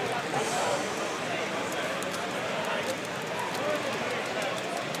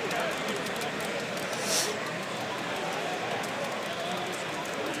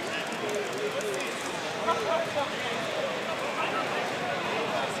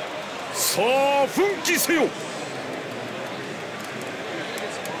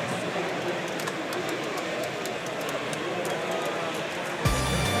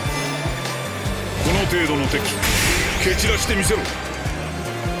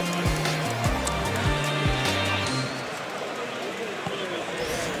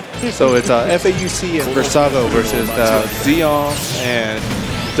 So it's FAUC and Versago versus Xeon and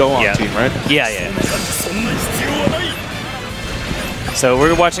Doan team, right? Yeah, yeah. So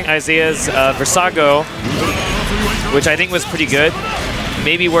we're watching Isaiah's Versago, which I think was pretty good.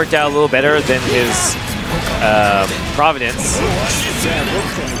 Maybe worked out a little better than his Providence.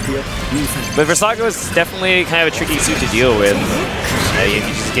 But Versago is definitely kind of a tricky suit to deal with. You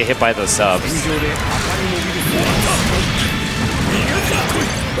just get hit by those subs.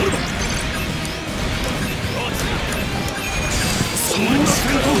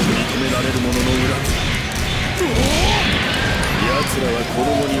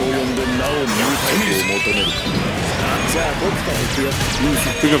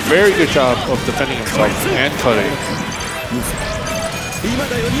 Doing a very good job of defending himself and cutting.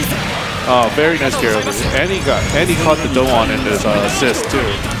 Oh, very nice carry over. And he caught the Doan in his assist too.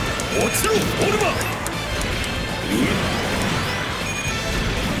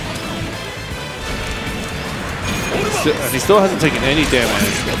 And he still hasn't taken any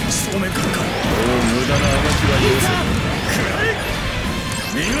damage.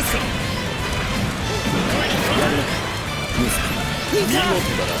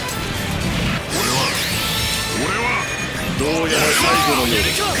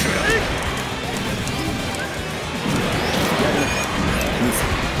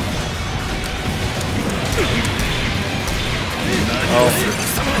 Oh,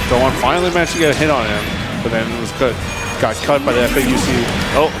 Doan finally managed to get a hit on him, but then it was got cut by the FAUC.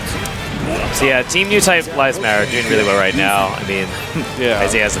 Oh. So yeah, Team New Type Lives Matter doing really well right now. I mean, yeah.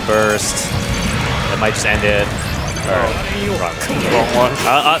 Isaiah has a burst. That might just end it. Wrong one.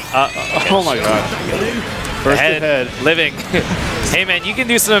 Oh my god. Burst head. Living. Hey man, you can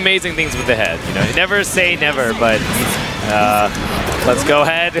do some amazing things with the head. You know, never say never, but let's go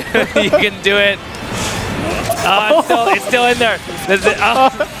ahead. You can do it. It's still in there.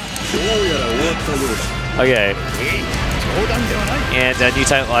 Okay. And New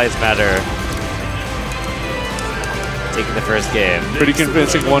Type Lives Matter taking the first game. Pretty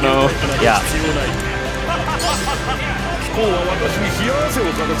convincing 1-0. Yeah.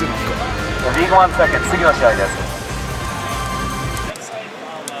 League 1 second. 次の試合です。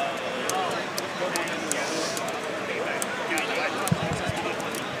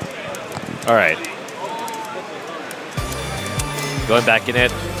All right. Going back in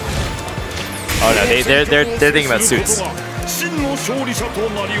it. Oh no, they're thinking about suits.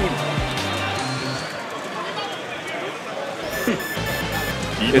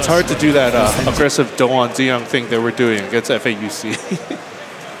 It's hard to do that aggressive Doan Ziyang thing that we're doing against FAUC.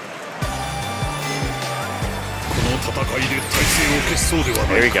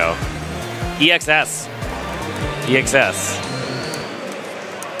 There we go. EXS. EXS.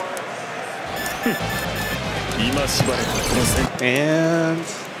 And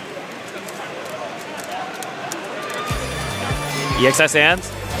EXS and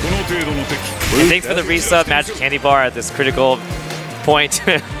thanks for the resub, Magic Candy Bar at this critical point.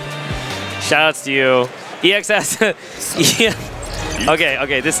 Shoutouts to you. EXS. Yeah.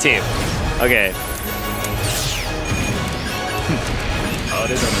 Okay, this team. Okay.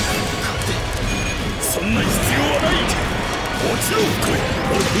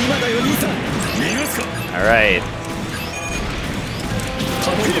 All right.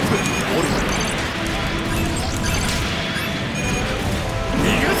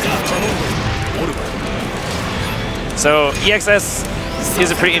 So EXS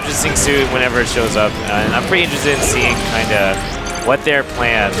is a pretty interesting suit whenever it shows up, and I'm pretty interested in seeing kind of what their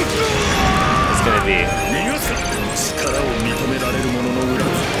plan is going to be.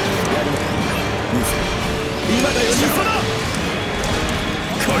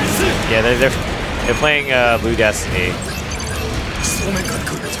 Yeah, they're playing Blue Destiny.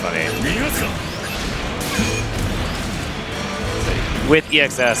 It's funny. With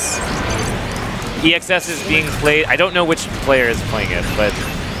EXS. EXS is being played. I don't know which player is playing it, but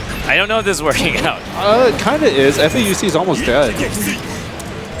I don't know if this is working out. It kind of is. FAUC is almost dead.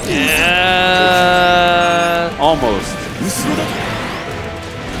 Almost.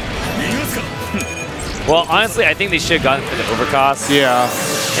 Well, honestly, I think they should have gotten for the overcost. Yeah.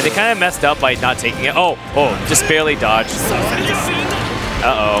 And they kind of messed up by not taking it. Oh, just barely dodged.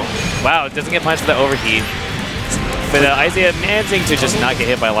 Uh-oh. Wow, it doesn't get punished for the overheat. But Isaiah managing to just not get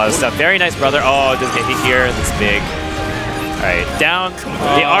hit by a lot of stuff. Very nice, brother. Oh, it doesn't get hit here. That's big. All right, down.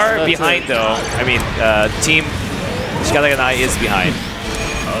 They are behind, though. I mean, Team Shikataganai is behind.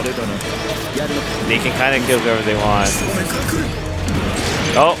 They can kind of kill whoever they want.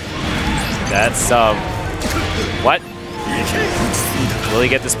 Oh, that's what? Will he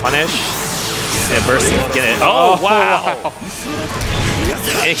get this punish? And bursting, get it. Oh, wow!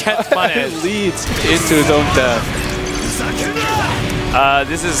 He gets punished. Leads into his own death.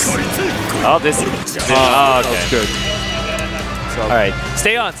 This is. Oh, this. Oh, okay. That's good. So, all right,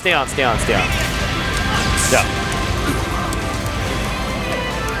 stay on. So.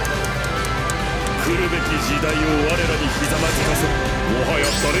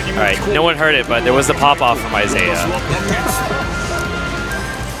 All right, no one heard it, but there was the pop off from Isaiah.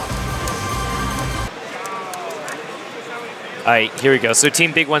 All right, here we go. So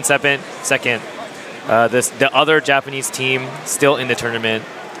Team Big 1 second. The other Japanese team still in the tournament.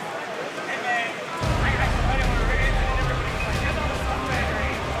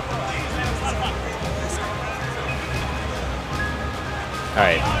 All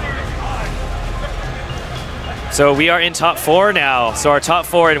right. So So we are in top 4 now. So our top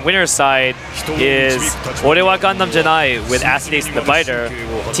 4 in winner's side is Orewa Gundam Janai with Acid Ace and the Biter,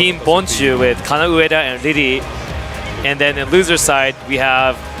 Team Bonchu with Kana Ueda and Riri, and then in loser's side we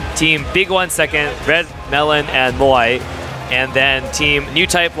have Team Big One Second, Red Melon and Moai, and then Team New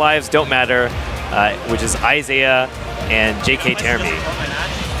Type Lives Don't Matter, which is Isaiah and JK Termi.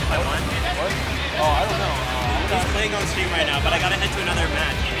 He's playing on stream right now, but I gotta head to another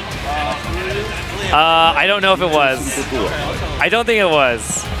match. I don't know if it was. I don't think it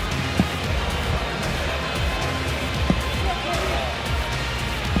was.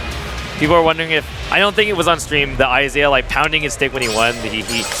 People are wondering if I don't think it was on stream. The Isaiah like pounding his stick when he won. He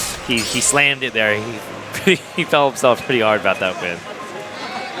slammed it there. He felt himself pretty hard about that win.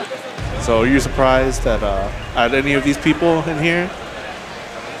 So are you surprised at any of these people in here?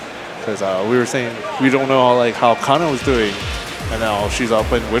 Because we were saying we don't know how Kana was doing, and now she's up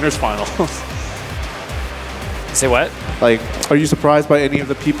in winners finals. Say what? Like, are you surprised by any of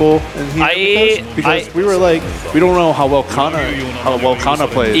the people in here? Because we were like, we don't know how well Kana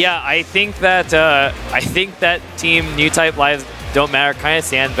plays. Yeah, I think that Team New Type Lives Don't Matter kind of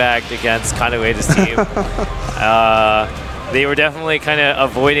sandbagged against Kana Ueda's team. They were definitely kind of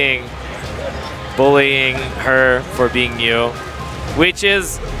avoiding bullying her for being new, which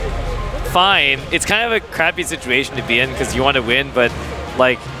is fine. It's kind of a crappy situation to be in because you want to win, but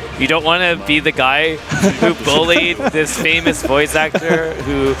like you don't want to be the guy who bullied this famous voice actor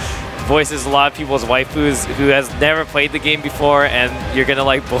who voices a lot of people's waifus, who has never played the game before, and you're gonna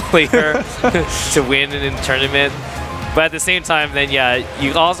like bully her to win in a tournament. But at the same time, then yeah,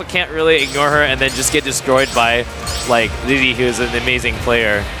 you also can't really ignore her and then just get destroyed by like Lily, who's an amazing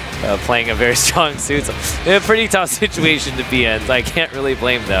player. Playing a very strong suit. So a pretty tough situation to be in, so I can't really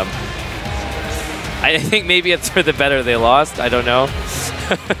blame them. I think maybe it's for the better they lost. I don't know.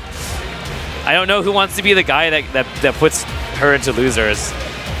 I don't know who wants to be the guy that puts her into losers.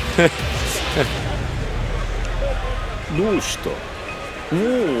 どうした？もう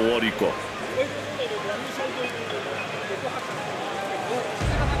終わりか。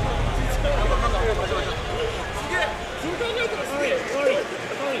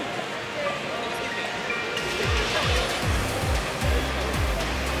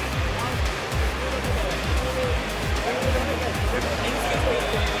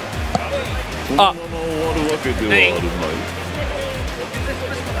Ah.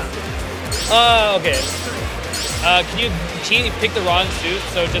 Okay. Can you pick the wrong suit?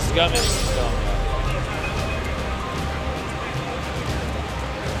 So just gum and gum.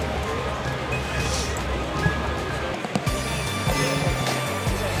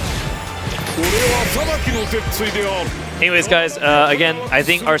 Anyways, guys, again, I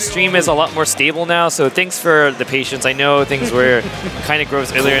think our stream is a lot more stable now, so thanks for the patience. I know things were kind of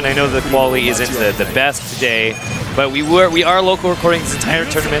gross earlier, and I know the quality isn't the best today, but we are local recording this entire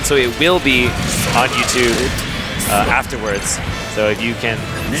tournament, so it will be on YouTube afterwards. So if you can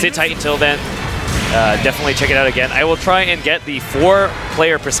sit tight until then, definitely check it out again. I will try and get the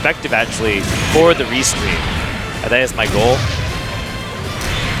 4-player perspective, actually, for the restream. That is my goal.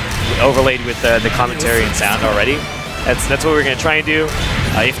 Overlaid with the commentary and sound already. That's what we're going to try and do.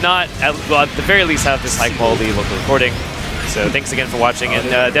 If not, at the very least have this high-quality local recording. So thanks again for watching, and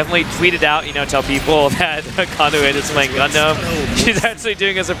definitely tweet it out, tell people that Kana Ueda is playing Gundam. She's actually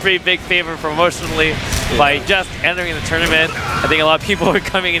doing us a pretty big favor promotionally by just entering the tournament. I think a lot of people are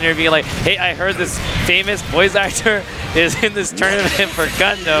coming in here being like, hey, I heard this famous voice actor is in this tournament for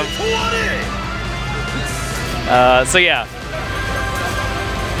Gundam. So yeah.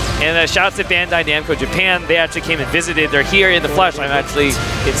 And shout out to Bandai Namco Japan. They actually came and visited. They're here in the flesh. I actually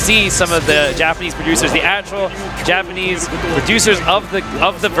can see some of the Japanese producers. The actual Japanese producers of the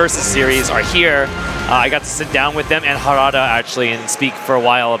Versus series are here. I got to sit down with them and Harada actually and speak for a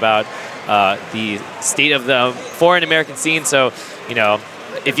while about the state of the foreign American scene. So,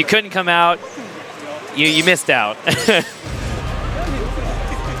 if you couldn't come out, you missed out.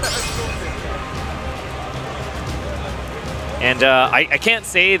 And I can't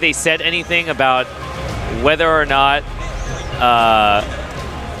say they said anything about whether or not I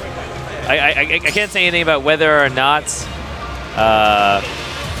can't say anything about whether or not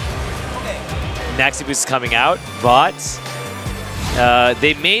Naxibus is coming out, but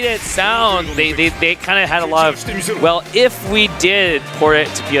they made it sound they kind of had a lot of, well, if we did port it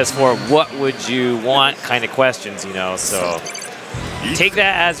to PS4, what would you want kind of questions, so take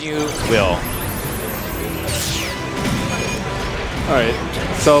that as you will. Alright,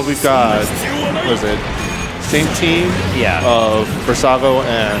 so we've got, what is it, same team of Versago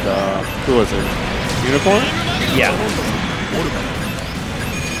and, who was it, Unicorn? Yeah.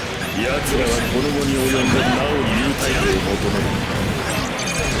 奴らはこの後に及んでなお入隊を求める。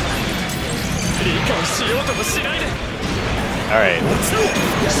理解しようともしないで。All right.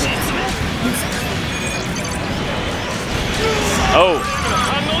 Oh,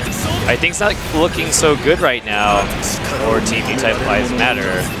 I think it's not looking so good right now for Team New-Type Lives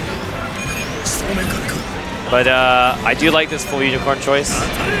Matter. But I do like this full unicorn choice.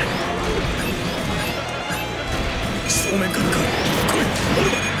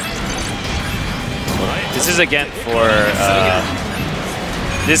 This is again for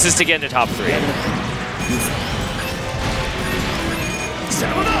this is to get into top 3.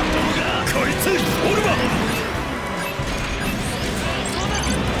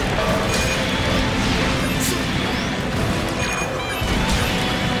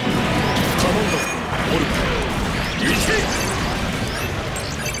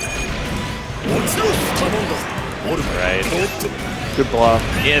 Right. Good block.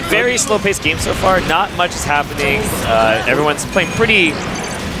 Yeah, very slow-paced game so far. Not much is happening. Everyone's playing pretty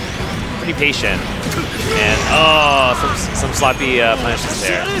patient. And oh, some sloppy punishes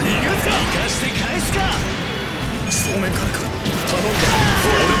there.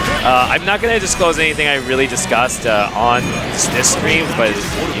 I'm not going to disclose anything I really discussed on this stream, but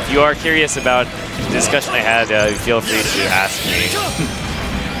if you are curious about the discussion I had, feel free to ask me.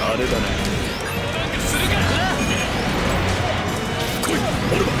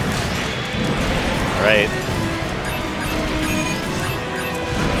 Right.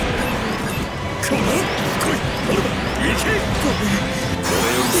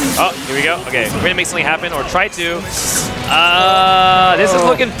 Oh, here we go. Okay, we're gonna make something happen, or try to. This is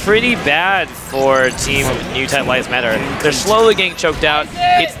looking pretty bad for Team New-Type Lives Matter. They're slowly getting choked out.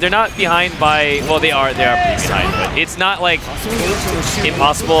 They're not behind by, well, they are pretty behind, but it's not like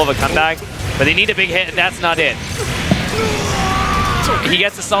impossible of a comeback. But they need a big hit, and that's not it. He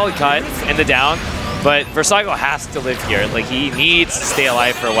gets a solid cut and the down, but Versago has to live here. Like, he needs to stay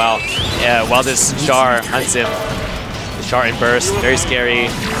alive for a while while this Char hunts him. The Char in burst, very scary.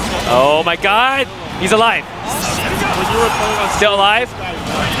 Oh my god! He's alive! Still alive?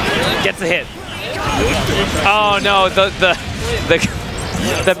 Gets the hit. Oh no, the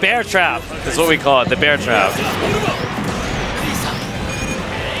bear trap is what we call it, the bear trap.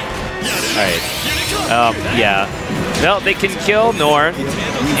 Alright. Yeah. Well, they can kill Norn,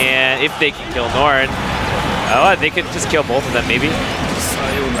 and if they can kill Norn, they could just kill both of them, maybe.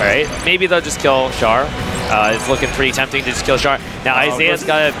 Alright, maybe they'll just kill Char. It's looking pretty tempting to just kill Char. Now, Isaiah's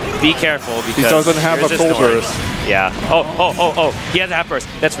got to be careful because he doesn't have a full burst. Yeah. Oh, he has a half burst.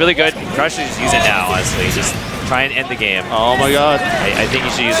 That's really good. Char should just use it now, honestly. Just try and end the game. Oh my god. I think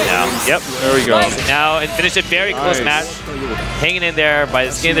you should use it now. Yep. There we go. Use it now and finish a very close match. Hanging in there by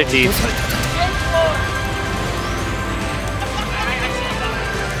the skin of their teeth.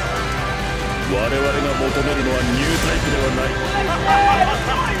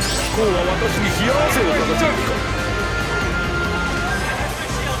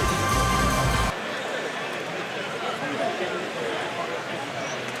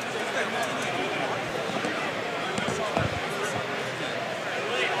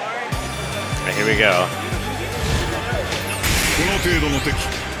 Right, here we go.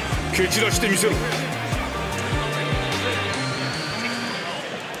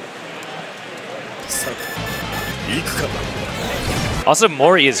 Also,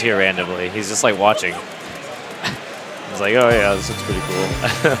 Mori is here randomly. He's just like watching. He's like, oh yeah, this looks pretty cool.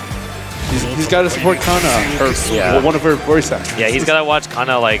 he's got to support Kana, one of her voice actors. Yeah, he's got to watch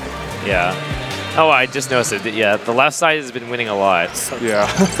Kana, like, yeah. Oh, I just noticed it. Yeah, the left side has been winning a lot. Yeah.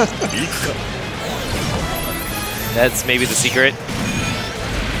 That's maybe the secret.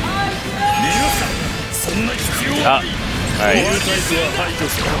 Alright.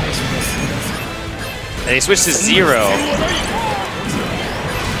 And he switched to 0.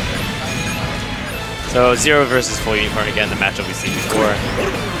 So 0 versus full unicorn again, the matchup we've seen before.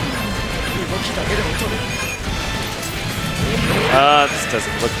 This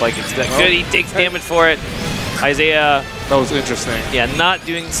doesn't look like it's that good. He takes damage for it. Isaiah. That was interesting. Yeah, not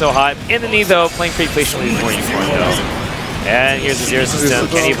doing so hot. Anthony, though, playing pretty patiently for unicorn, though. And here's the 0 system.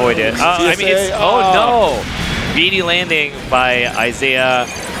 Can he avoid it? I mean, it's, oh no! Greedy landing by Isaiah.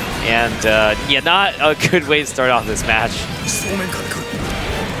 And yeah, not a good way to start off this match.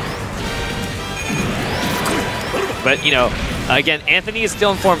 But, you know, again, Anthony is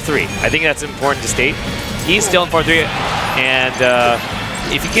still in Form 3. I think that's important to state. He's still in Form 3. And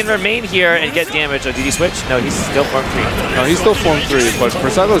if he can remain here and get damage, did he switch? No, he's still Form 3. No, he's still Form 3, but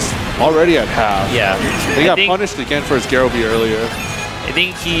Versago's already at half. Yeah. He got punished again for his Garobi earlier. I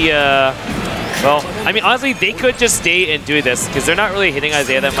think he Well, I mean, honestly, they could just stay and do this because they're not really hitting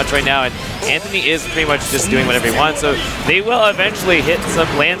Isaiah that much right now, and Anthony is pretty much just doing whatever he wants. So they will eventually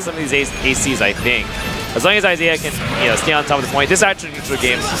land some of these ACs, I think. As long as Isaiah can, stay on top of the point. This actual neutral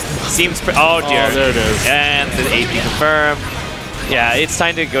game seems oh dear. Oh, there it is. And the AP confirm. Yeah, it's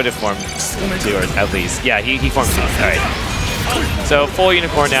time to go to Form 2, or at least. Yeah, he Form 2. All right. So full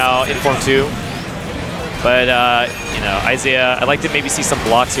Unicorn now in Form 2. But, Isaiah, I'd like to maybe see some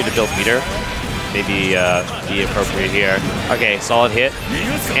blocks here to build meter. Maybe be appropriate here. Okay, solid hit.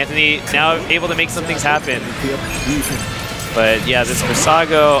 Anthony now able to make some things happen. But yeah, this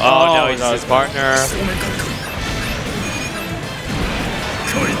Versago. Oh no, he's his partner.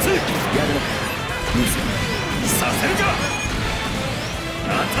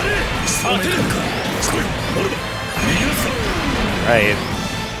 Right.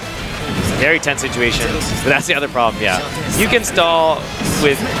 Very tense situation, but that's the other problem, yeah. You can stall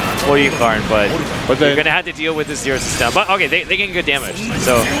with full Unicorn, but you're going to have to deal with this zero system. But okay, they can get damage,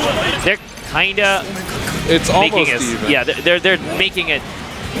 so they're kind of making it. Yeah, they're making it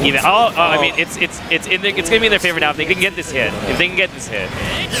even. I mean, it's going to be in their favor now if they can get this hit. If they can get this hit,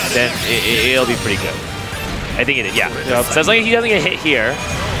 then it'll be pretty good. I think it is, yeah. Yep. So as long as he doesn't get hit here,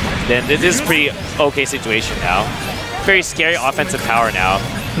 then this is a pretty okay situation now. Very scary offensive power now.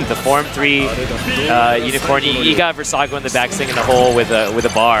 The Form 3 Unicorn, you got Versago in the back singing the hole with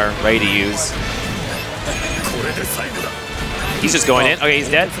a bar ready to use. He's just going in. Okay, he's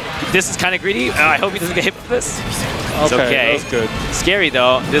dead. This is kind of greedy. I hope he doesn't get hit with this. It's okay. That's good. Scary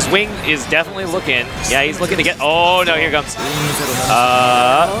though. This wing is definitely looking. Yeah, he's looking to get. Oh no, here comes.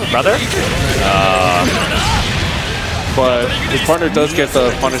 Brother. But his partner does get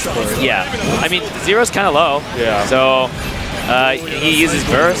the punish for it. Yeah, I mean zero's kind of low. Yeah. So he uses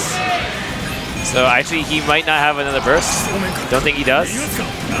burst. So actually he might not have another burst. Don't think he does.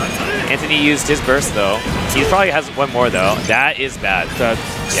 Anthony used his burst though. He probably has one more though. That is bad. That's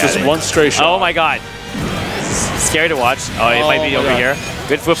just one straight shot. Oh my god. Scary to watch. Oh, it might be over here.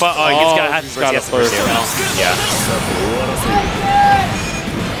 Good flip up. Oh, he's got to have the first here. Yeah.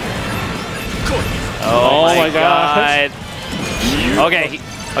 Oh my god.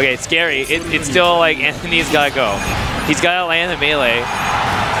 Okay, scary. It's still like Anthony's got to go. He's got to land the melee.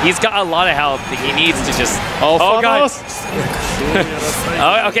 He's got a lot of health. He needs to just. Oh god.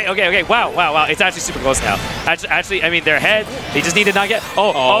 Okay. Wow. It's actually super close now. Actually, I mean, they're ahead. They just need to not get.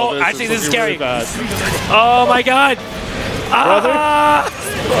 Actually, this is scary. Really oh my god. Brother?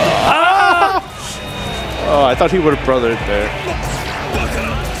 Oh, I thought he would have brothered there.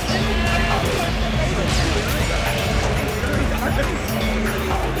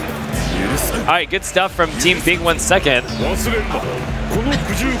 All right, good stuff from Team Big 1 second.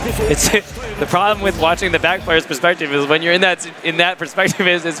 It's the problem with watching the back player's perspective is when you're in that perspective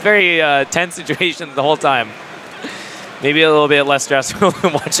it's very tense situation the whole time. Maybe a little bit less stressful to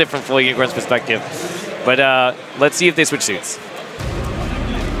watch it from full Unicorn's perspective. But let's see if they switch suits.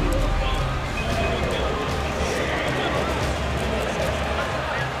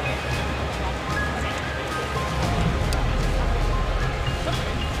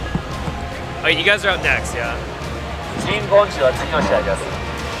 All right, you guys are up next, yeah. Team Gonchi は次の試合です。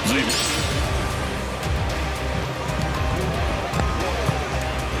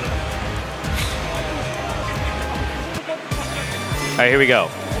All right, here we go.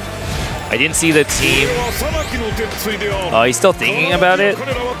 I didn't see the team. Oh, he's still thinking about it?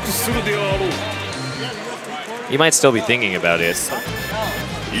 He might still be thinking about it.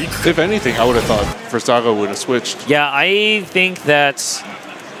 If anything, I would have thought Versago would have switched. Yeah, I think that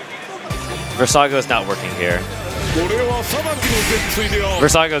Versago is not working here.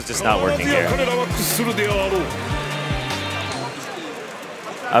 Versago is just not working here.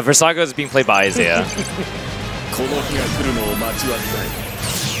 Versago is being played by Isaiah.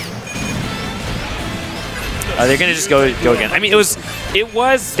 They're gonna just go again. I mean, they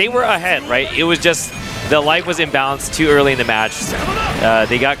were ahead, right? It was just the life was imbalanced too early in the match.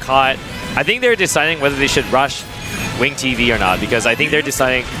 They got caught. I think they're deciding whether they should rush Wing TV or not, because I think they're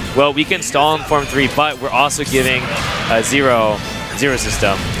deciding, well, we can stall in Form 3, but we're also giving a zero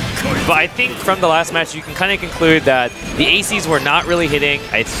system. But I think from the last match, you can kind of conclude that the ACs were not really hitting.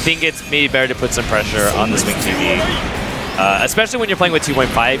 I think it's maybe better to put some pressure on this Wing TV. Especially when you're playing with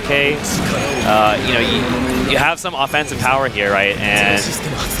 2.5K, you have some offensive power here, right? And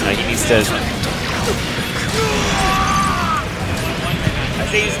he needs to. I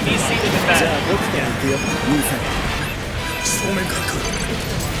think he's seen the defense.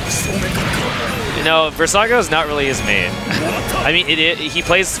 Versago is not really his main. I mean, he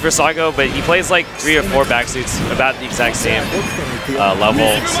plays Versago, but he plays like 3 or 4 backsuits about the exact same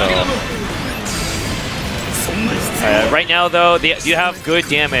level. So Right now, though, they do have good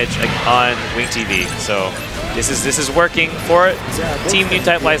damage on Wing TV, so this is working for Team New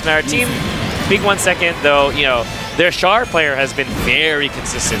Type Lives Matter. Team Big 1 Second, though, you know, their Char player has been very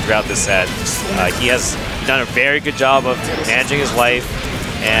consistent throughout this set. He has done a very good job of managing his life,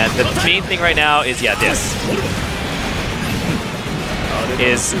 and the main thing right now is, yeah, this.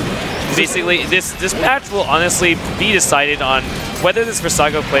 Is basically, this match will honestly be decided on whether this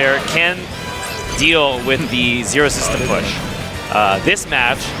Versago player can deal with the zero system push. This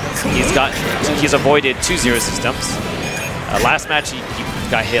match, he's avoided 2 zero systems. Last match, he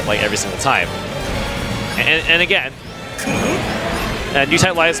got hit like every single time. And again, New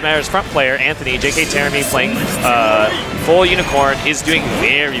Type Lives Matter's front player, Anthony, JK Terami, playing full Unicorn, is doing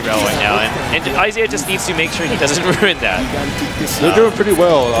very well right now. And Isaiah just needs to make sure he doesn't ruin that. They're doing pretty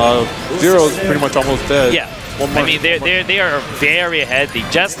well. Zero's pretty much almost dead. Yeah. I mean, they are very ahead. They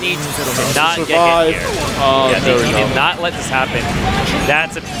just need to not get hit here. Yeah, they did not let this happen.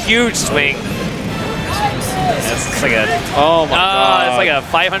 That's a huge swing. It's like a it's like a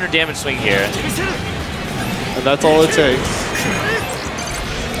 500 damage swing here. And that's all it takes.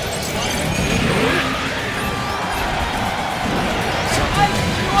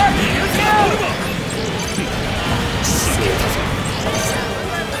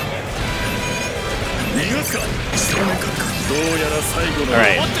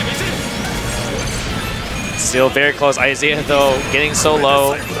 Alright. Still very close. Isaiah, though, getting so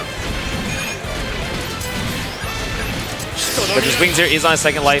low. But his Wing Zero is on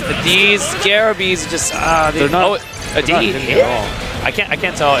second life. But these Garabees just they're not. Did he hit? I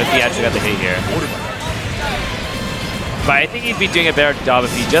can't tell if he actually got the hit here. But I think he'd be doing a better job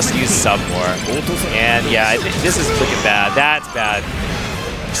if he just used sub more. And yeah, I think this is looking bad. That's bad.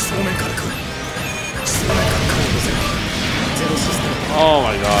 Oh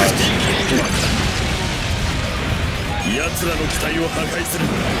my god.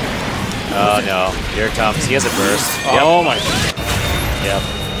 Oh no, here it comes. He has a burst. Yep. Oh my god. Yep.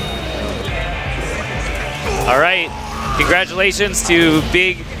 Alright, congratulations to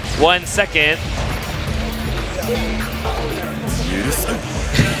Big 1 Second.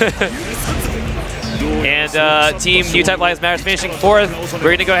 And Team New Type Lives Matter finishing 4th. We're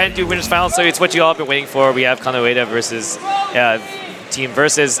going to go ahead and do winners finals, so it's what you all have been waiting for. We have Kanoeda versus Team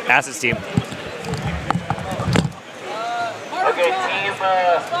versus Acid's team. Okay, Team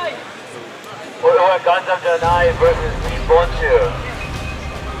Gundam Janai versus Team Bonchu.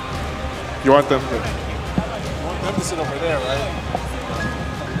 You want them to sit over there, right?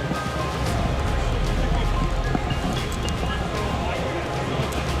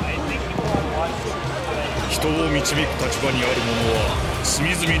 人を導く立場にある者は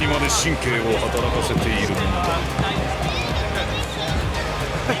隅々にまで神経を働かせているものだ。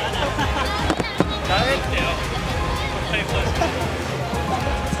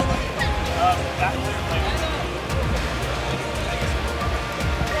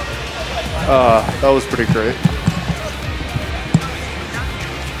That was pretty great.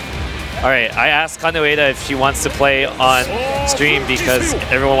 Alright, I asked Kanoeda if she wants to play on stream because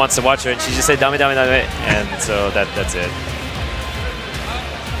everyone wants to watch her, and she just said dame dame dame, and so that's it.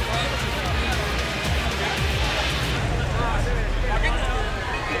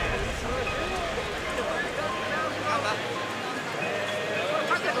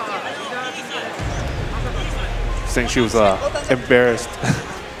 Saying she was embarrassed.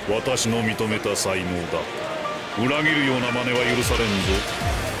 私の認めた才能だ。裏切るような真似は許されんぞ。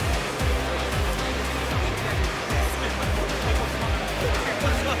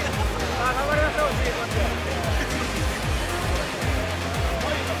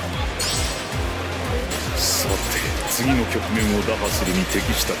 さて、次の局面を打破するに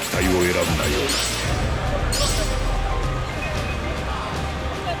適した機体を選ぶなよ。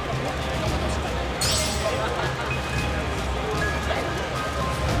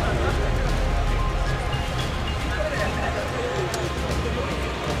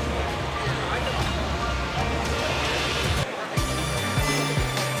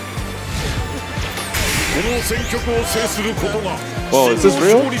この戦局を制することが真の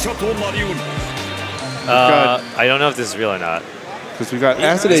勝利者となりうる。 I don't know if this is real or not. Because we got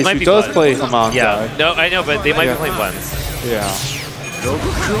Acid Ace, who does play Haman. Yeah, no, I know, but they might be playing buttons. Yeah.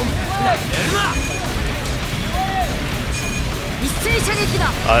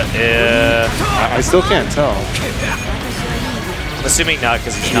 I still can't tell. I'm assuming not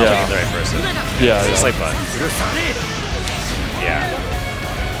because he's not looking at the right person. Yeah, it's like buttons. Yeah.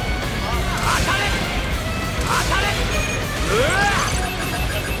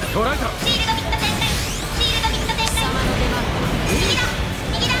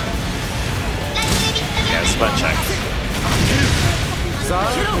 button check.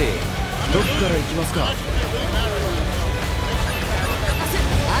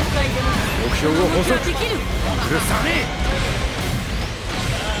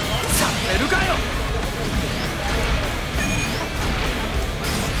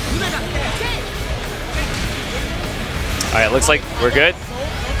 Alright, looks like we're good.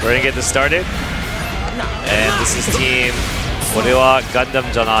 We're gonna get this started. And this is team Orewa Gundam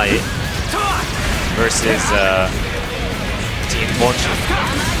Janai versus team Bonchi.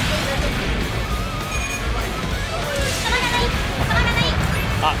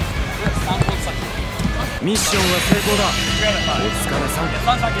 Mission は成功だ。お疲れさん。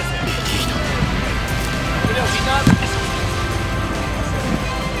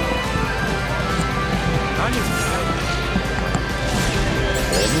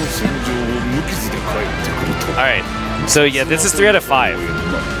All right, so yeah, this is 3 out of 5.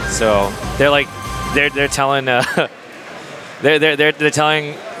 So they're telling they're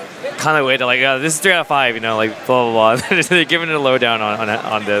telling kind of way to like, this is 3 out of 5, you know, like blah blah blah. They're giving it a lowdown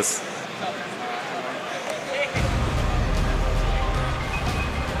on this.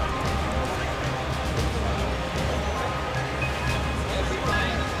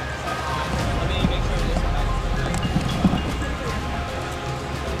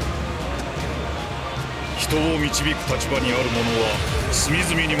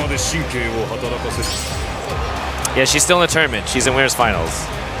 Yeah, she's still in the tournament. She's in winners finals.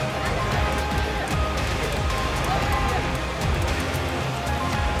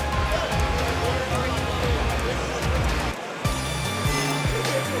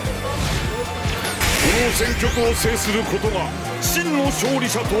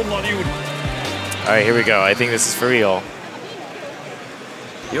 All right, here we go. I think this is for real.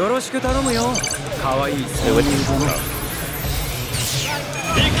 Here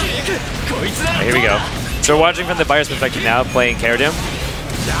we go. So we're watching from the buyer's perspective now, playing Karadim.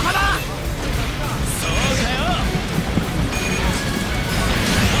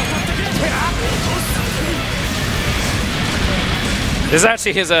 This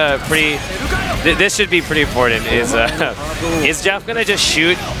actually is a pretty. This should be pretty important. Is Jeff gonna just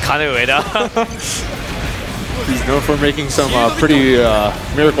shoot Kanueda? He's known for making some pretty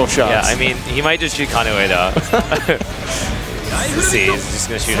miracle shots. Yeah, I mean, he might just shoot Kanueda. Let's see, he's just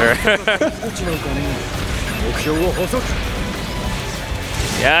gonna shoot her.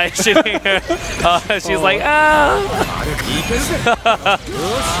 Yeah, he's shooting her. She's like, ah!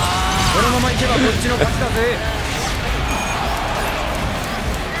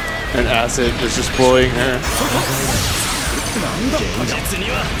 And Acid is just bullying her.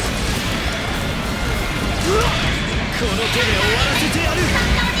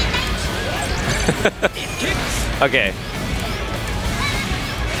 Okay.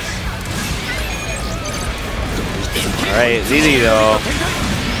 Alright, ZZ though.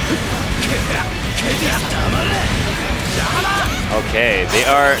 Okay, they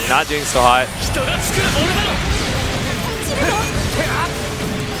are not doing so hot.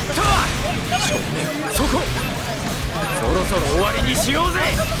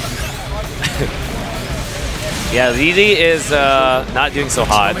 Yeah, ZZ is not doing so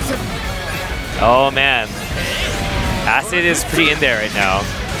hot. Oh man. Acid is pretty in there right now.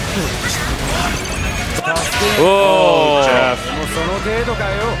 Oh, Jeff.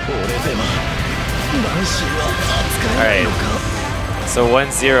 Alright. So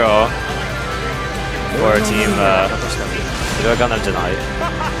 1-0 for team Orewa Gundam Janai.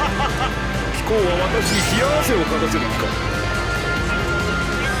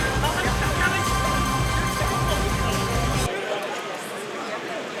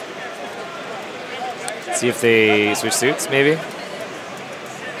 See if they switch suits, maybe?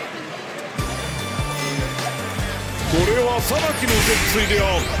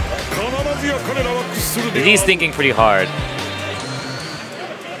 He's thinking pretty hard.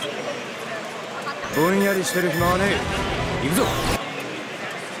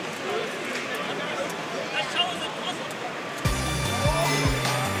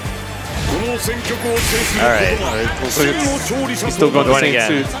 Alright. Looks like he's still going the same again.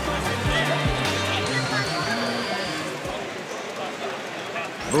 suit.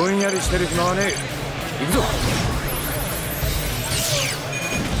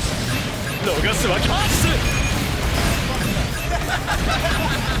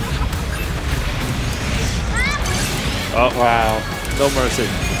 Oh wow. No mercy.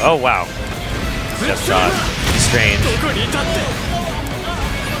 Oh wow. Just shot. Strange.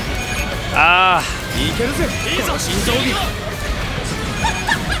 Ah.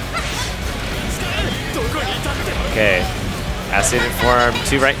 Okay. Acid in form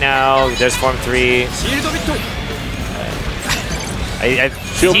 2 right now. There's form 3. He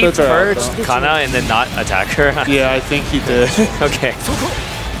purged Kana and then not attack her. Yeah, I think he did. Okay.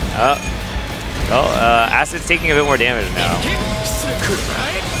 Acid's taking a bit more damage now.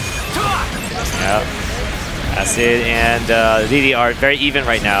 Yeah. Acid and Lily are very even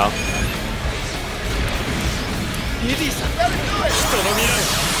right now.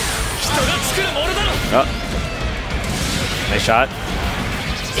 Oh. Nice shot.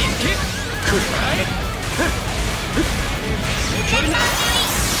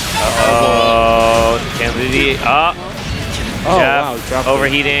 Uh-oh. Can Lily... Jeff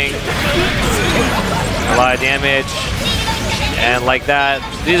overheating. A lot of damage. And like that,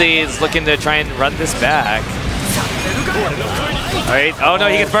 Lily is looking to try and run this back. Alright. Oh no,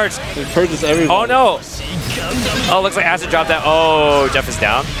 he gets purged. He purges everyone. Oh no! Oh, looks like Acid dropped that. Oh, Jeff is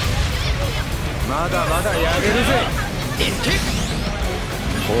down.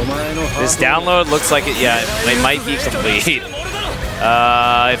 This download looks like it, yeah, it might be complete.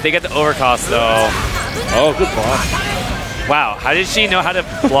 If they get the overcost though. Oh, good block. Wow, how did she know how to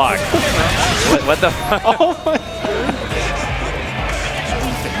block? what the fuck? Oh my.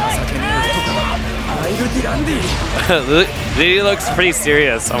 He looks pretty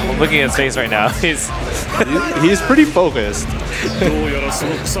serious. I'm looking at his face right now. He's pretty focused.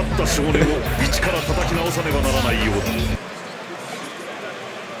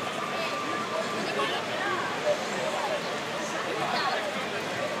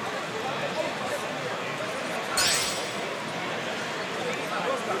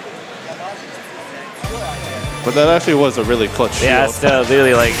 But that actually was a really clutch shield. Yeah, it's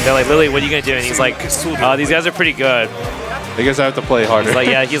Lily, they're like, Lily, what are you gonna do? And he's like, these guys are pretty good. I guess I have to play harder.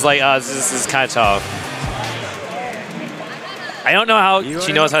 He's like, this is kind of tough. I don't know how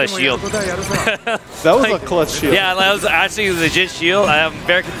she knows how to shield. That was a clutch shield. Yeah, that was actually a legit shield. I'm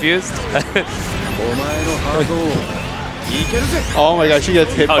very confused. Oh my god, she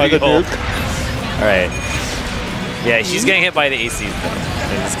gets hit by the nuke. All right. Yeah, she's getting hit by the ACs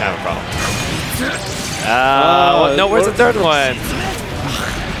though. It's kind of a problem. No, where's the third one?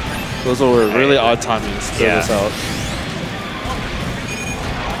 Those were really odd timings to this out.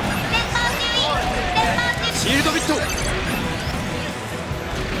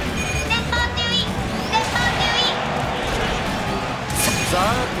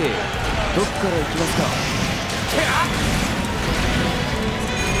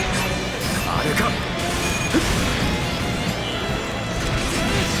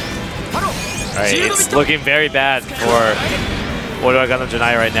 Alright, it's looking very bad for Gundam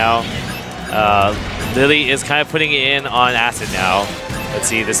Janai right now. Lily is kind of putting it in on Acid now. Let's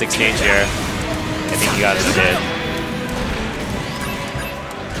see this exchange here. I think he got it did.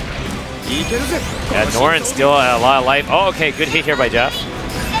 Yeah, Norin still a lot of life. Oh, okay, good hit here by Jeff.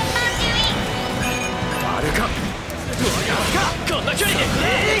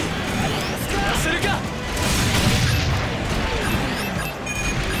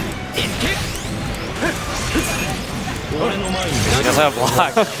 She doesn't have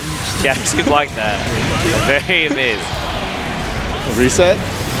block. She actually blocked that. I'm very amazed. Reset?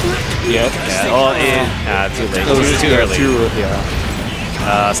 Yep. Yeah, well, too late. It was too early.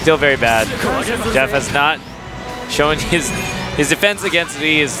 Still very bad. Jeff has not shown his defense against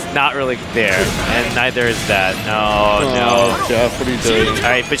me is not really there, and neither is that. No. Jeff, what are you doing? All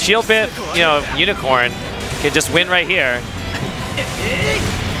right, but Shield Bit, Unicorn can just win right here.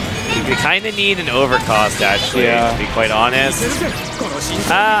 You kind of need an overcost, actually, to be quite honest.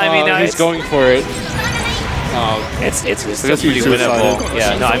 I mean, he's going for it. It's still pretty winnable.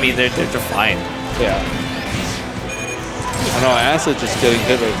 Yeah, no, I mean, they're fine. Yeah. I know, Acid just getting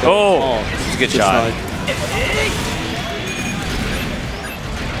hit right there. Oh, it's a good shot.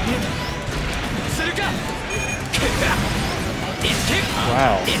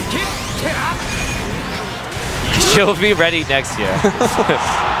 Wow. She'll be ready next year.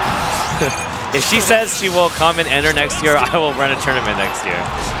 If she says she will come and enter next year, I will run a tournament next year.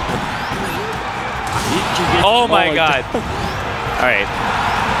 Oh my god. All right.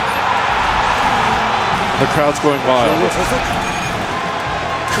 The crowd's going wild.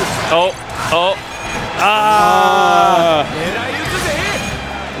 Oh. Ah.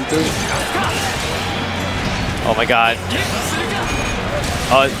 Oh my god.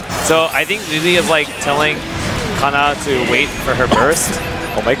 So I think Lily is like telling Kana to wait for her burst.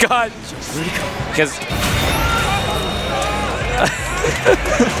 Oh my god. Because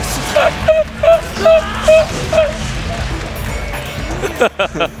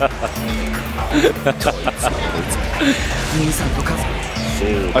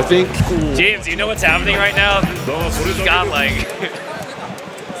I think James, you know what's happening right now? Godlike.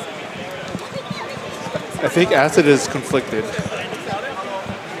 I think Acid is conflicted.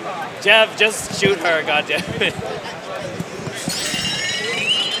 Jeff, just shoot her, goddammit.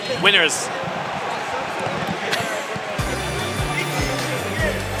 Winners.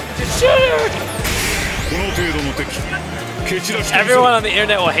 Just shoot her! Everyone on the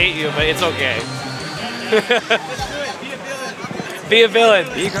internet will hate you, but it's okay. Be a villain.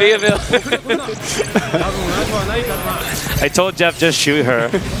 Be a villain. I told Jeff, just shoot her.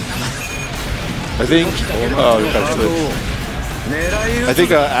 I think. Oh, you got switch. I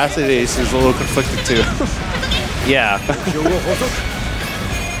think Acid Ace is a little conflicted too. Yeah.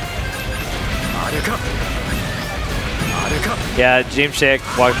 Yeah, James Shake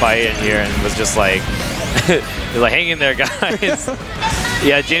walked by in here and was just like, he's like, hang in there, guys.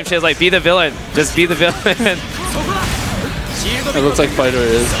 Yeah, James Shake's like, be the villain. Just be the villain. It looks like Fighter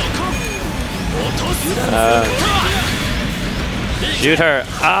is. Shoot her.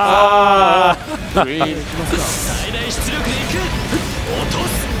 Ah!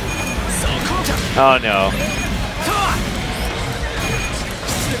 Oh no.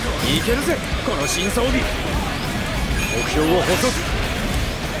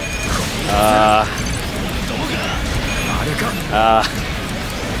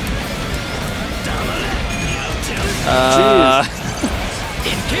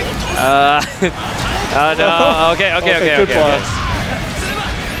 Oh no. Okay.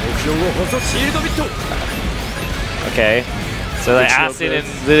 Okay. So the Acid and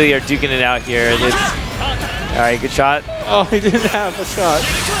Lily are duking it out here. All right, good shot. Oh, he didn't have a shot.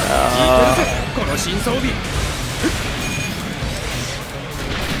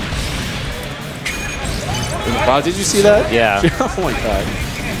 Wow, did you see that? Yeah. Oh my god.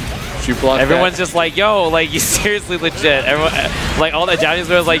 She blocked Everyone's that. just like, yo, like, you seriously legit. Everyone, like, all the Japanese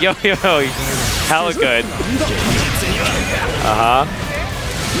players like, yo, hella good. Uh-huh.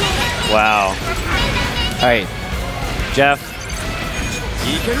 Wow. All right. Jeff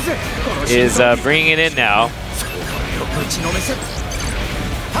is bringing it in now.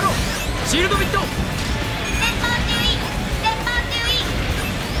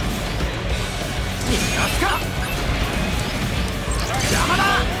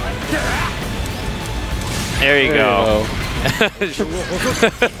 There you go.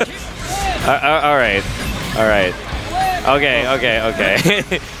 All right. Okay.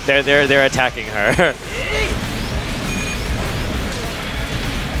 they're attacking her.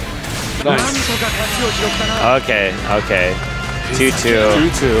 Nice. Okay. 2-2.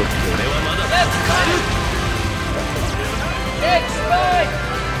 2-2.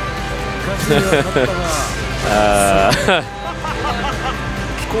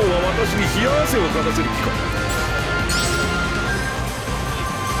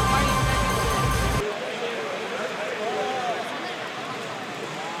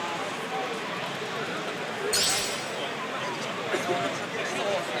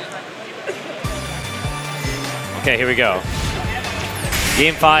 Okay, here we go.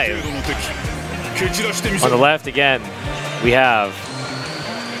 Game 5. On the left again, we have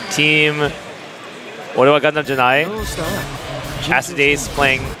Team Orewa Gundam Janai, Acid Ace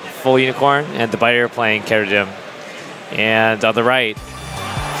playing Full Unicorn, and the Biter playing Keradim. And on the right,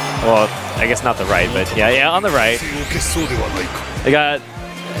 well, I guess not the right, but yeah, on the right, they got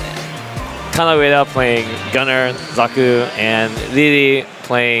Kanaweda playing Gunner, Zaku, and Lily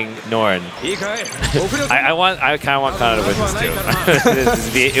playing Norn. I kind of want Kana to win this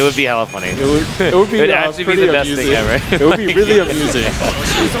too. It would be hella funny. It would actually be the best thing ever. It would be really amusing.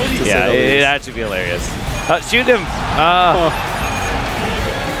 Yeah, it'd actually be hilarious. Shoot him!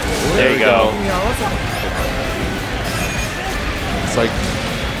 There you go. It's like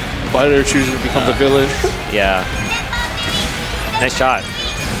Biter choosing to become the villain. Yeah. Nice shot.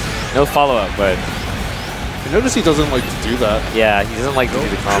 No follow-up, but I notice he doesn't like to do that. yeah, he doesn't like to do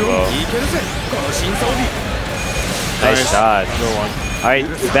the combo. Nice shot. Good one. All right,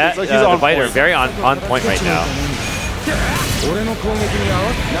 that like the Biter very on point right now.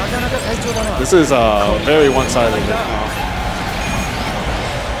 This is very one-sided right now.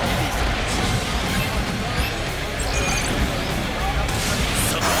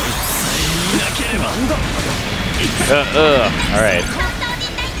 All right.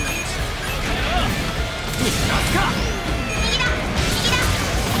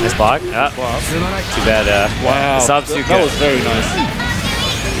 Nice block. Too bad. Wow. Subsuka. That was very nice.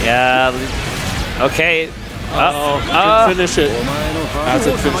 Yeah. Okay. Finish it.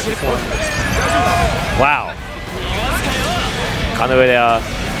 Acid finish it for him. Wow. Kanaweda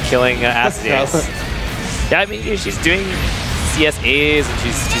killing Acid Ace. Yeah, I mean, she's doing CSAs and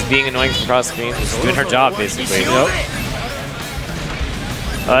she's being annoying from cross screen. She's doing her job basically.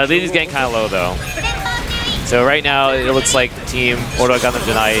 Lily's getting kind of low though. So right now it looks like the team Mortal Gundam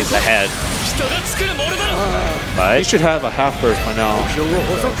Janai is ahead. But he should have a half burst by now.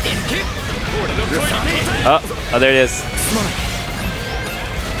 Oh, there it is.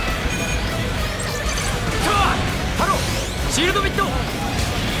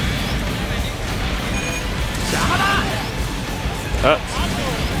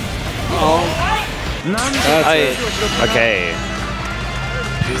 Okay.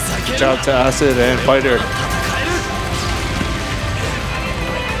 Good job to Acid and Fighter.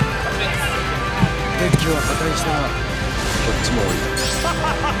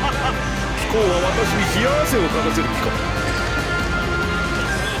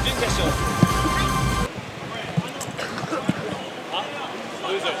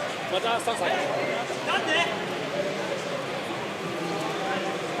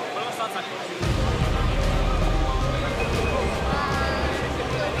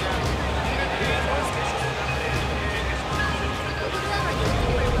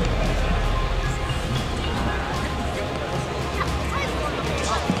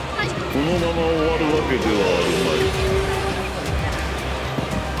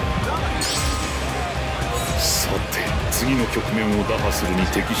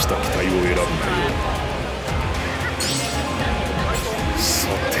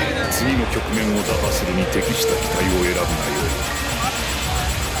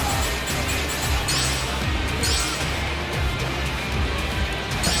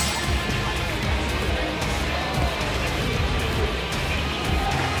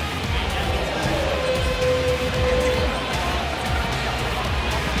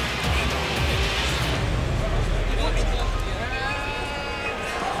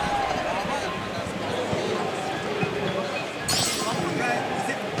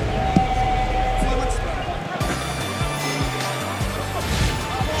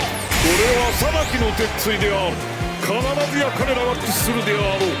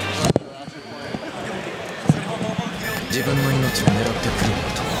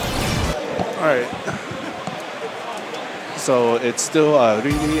 Alright. So it's still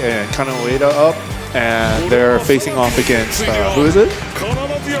Riri and Kanaweda up, and they're facing off against, who is it?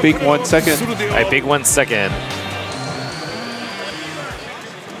 Big 1 second. Alright, Big 1 second.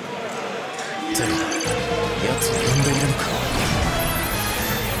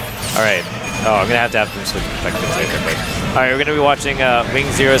 Alright. Oh, I'm going to have them switch perspectives later. But alright, we're going to be watching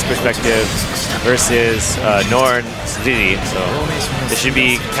Wing Zero's perspective versus Norn Riri. So this should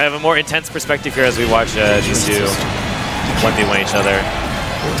be kind of a more intense perspective here as we watch these two 1v1 each other.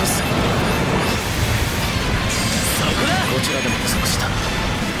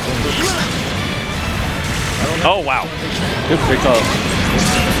 Oh, wow. Good pick up.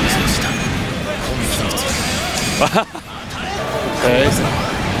 Okay.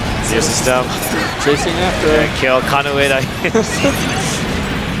 Zero system. Chasing after. Kill Kanueda.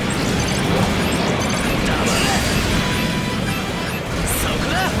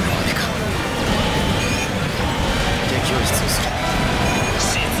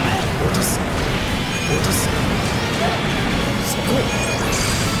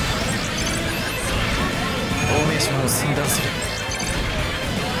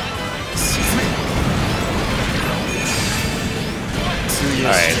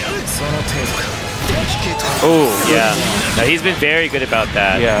 Alright. Oh, yeah. No, he's been very good about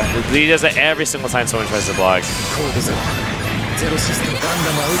that. Yeah. He does that every single time someone tries to block.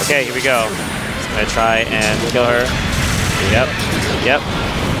 Okay, here we go. He's gonna try and kill her. Yep. Yep.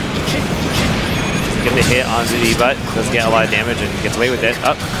 Get the hit onto the butt. Doesn't get a lot of damage and gets away with it.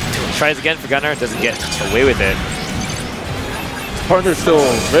 Up. Tries again for Gunner. Doesn't get away with it. His partner's still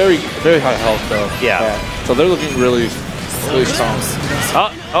very, very high health though. Yeah. So they're looking really strong.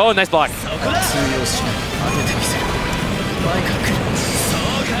 Oh, nice block.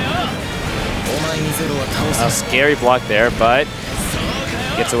 A scary block there, but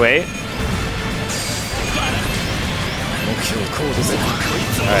gets away.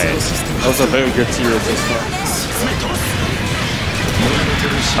 Alright. That was a very good tier at this point.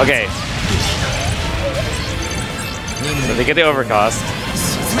 Okay. So they get the overcost.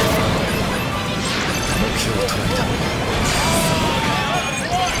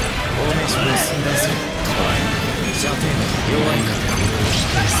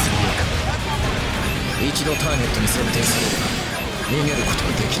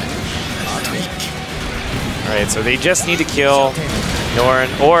 Alright, so they just need to kill Norn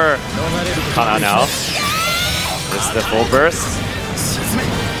or Kana now. This is the full burst.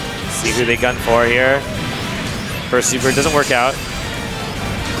 See who they gun for here. First super doesn't work out.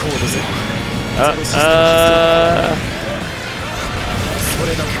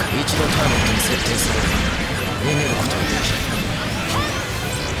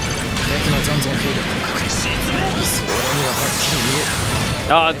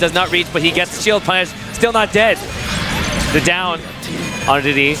 Oh, does not reach, but he gets shield punish. Still not dead. The down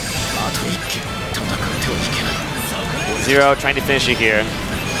onto D. Zero trying to finish it here.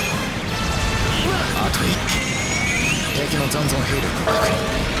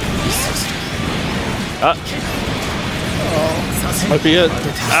 Might be it.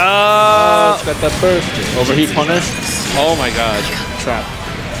 It's got that burst. Overheat punish. Oh my god. Trap.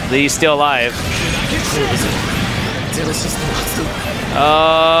 Lee's still alive.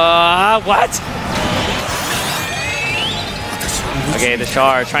 What? Okay, the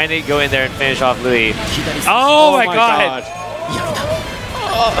Char trying to go in there and finish off Louis. Oh my god.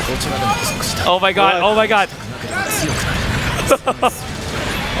 Oh my god. Oh my god.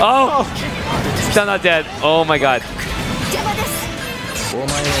 Oh! Still not dead. Oh my god.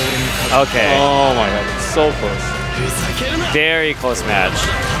 Okay. Oh my god. It's so close. Very close match.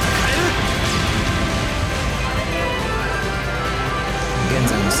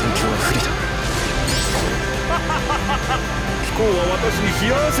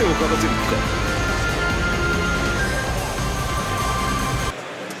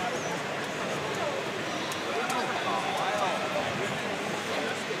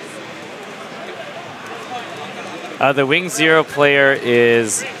 The Wing Zero player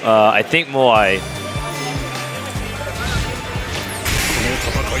is, I think, Moai.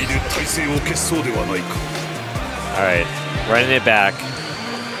 All right, running it back.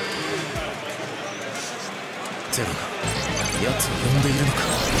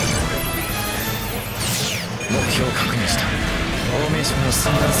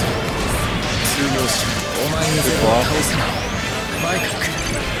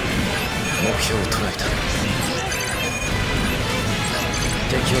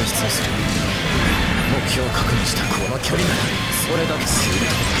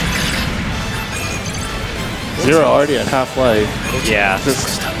 Zero already at half life. Yeah,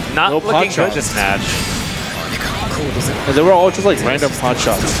 Just not no looking pot good shots. this match. And they were all just like random pot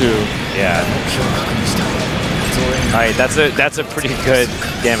shots too. Yeah. All right, that's a pretty good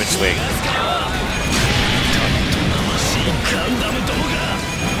damage swing.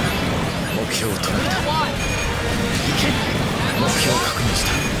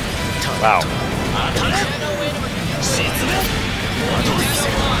 Wow.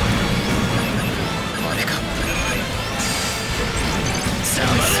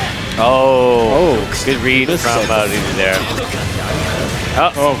 Oh, good read from Lulu there.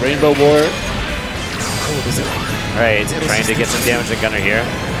 Oh, Rainbow War. All right, trying to get some damage to Gunner here.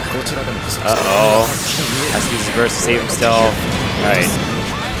 Uh-oh. Has to use his burst to save himself. All right.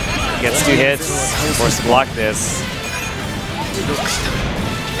 Gets 2 hits. Forced to block this.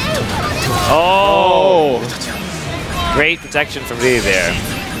 Oh! Great protection from Lee there.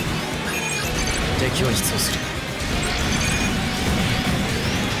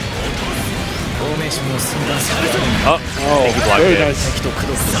 Oh, Oh, he blocked very it. nice.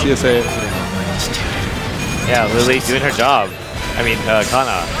 CSA. Yeah, Lily doing her job. I mean,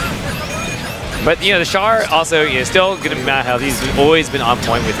 Kana. But, you know, the Char also, you know, still good amount of health. He's always been on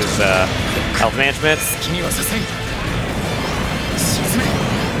point with his health management.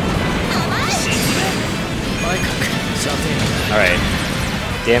 All right.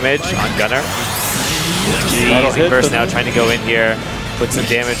 Damage on Gunner. Using burst now, trying to go in here, put some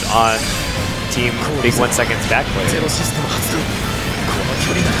damage on Team Big 1 Seconds back player.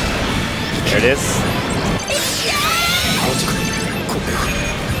 There it is.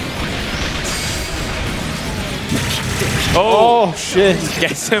 Oh shit!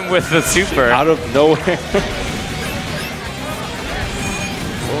 Gets him with the super. Out of nowhere.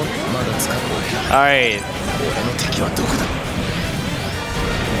 All right.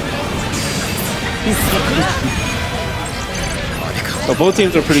 So both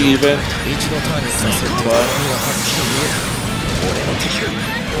teams are pretty even. But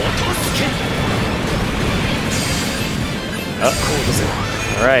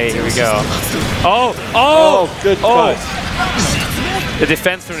All right, here we go. Oh! Oh! good cut. The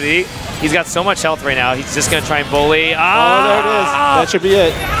defense from Lee. He's got so much health right now. He's just going to try and bully. Oh, there it is. That should be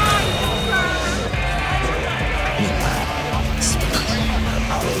it.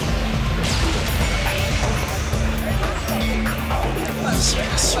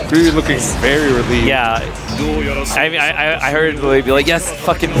 Really looking very relieved. Yeah. I mean, I heard Lee be like, yes,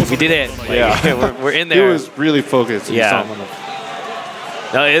 fucking, we did it. Like, Yeah. we're in there. He was really focused. Yeah.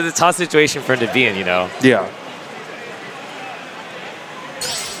 No, it's a tough situation for him to be in, you know. Yeah.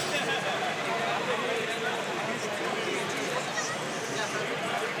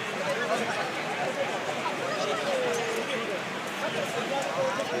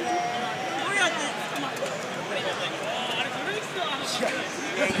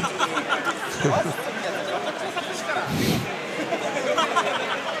 こ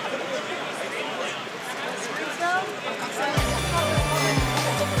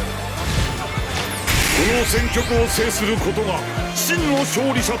の戦局を制することが真の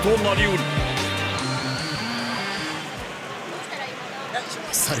勝利者となりうる。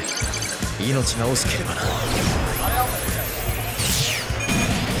猿、命が惜しければな。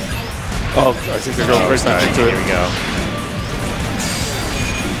Oh, I think they're going first time into it. Here we go.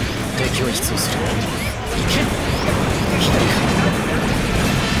 敵を必要する。行け。左か。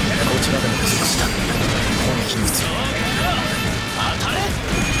こちらでも不足した。攻撃に移る。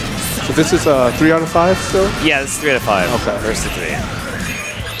 So this is 3 out of 5 still? Yeah, this is 3 out of 5. Okay. First to 3.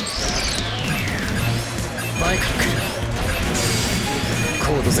 前から来る。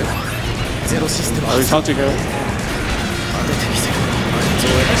コード0。ゼロシステム Are we hunting her? 当ててみせる。上映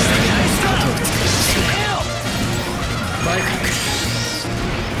した後をつけるしようか。前から来る。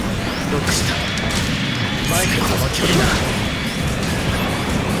ロックした。前からこの距離だ。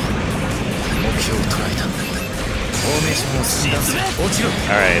目標を捉えた。フォーメーションを診断する。落ちろ。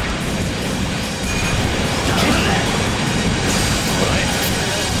 Alright.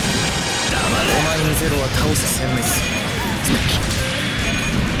 お前にゼロは倒す殲滅する。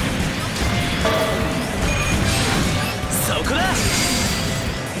そこだ。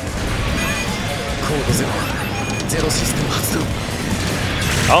コードゼロ。ゼロシステム発動。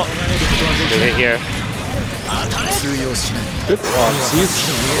 Oh, good hit here. 通用しない。 Good blocks. He's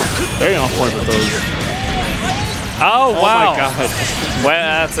very on point with those. Oh, Oh wow. my god.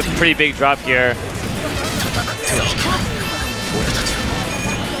 Well, that's a pretty big drop here. 戦っては引かない。俺たちは。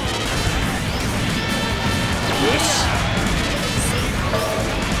よし。フ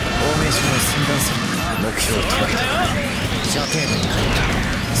ォーメーションを診断する。目標を捉えた。射程度に入った。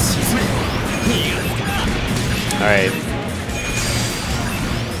沈め。 Alright.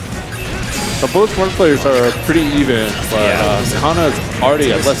 So both Smart players are pretty even, but Kana is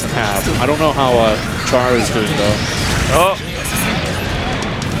already at less than half. I don't know how Char is doing though. Oh.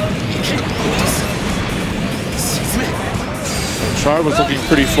 Char was looking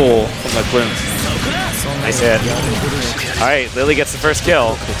pretty full from that glimpse. Nice hit. Alright, Lily gets the first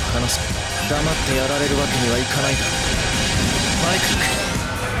kill. 黙ってやられるわけにはいかないだろう。マイクル。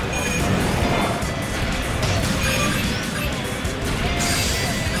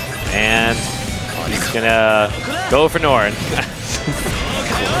 And he's gonna go for Norn.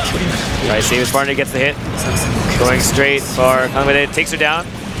 Try to save his partner, gets the hit. Going straight for Kangmade, takes her down.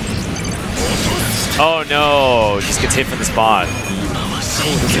 Oh no, just gets hit from the spawn.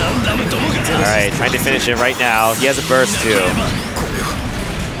 Alright, trying to finish it right now. He has a burst too.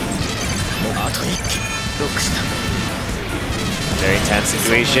 Very tense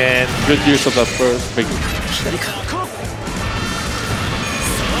situation. Good use of that first. Big.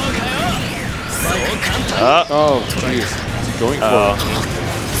 Oh, jeez. Going for it.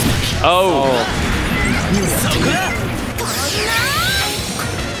 Oh.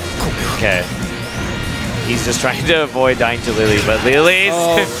 Okay. He's just trying to avoid dying to Lily, but Lily's...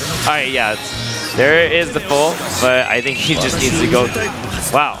 Alright, yeah. There is the pull, but I think he just needs to go...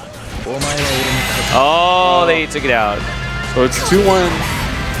 Wow. Oh, they took it out. So it's 2-1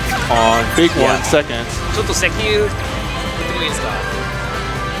 on big 1 second. ちょっと石油振ってもいいですか？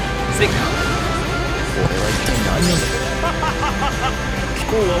石油。気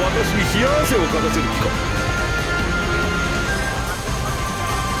候は私に冷や汗をかかせる気か。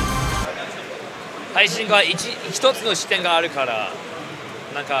配信が一つの視点があるから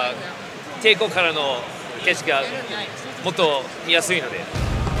なんか抵抗からの景色がもっと見やすいので。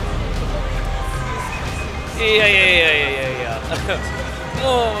いや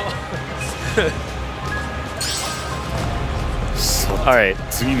もう。Alright,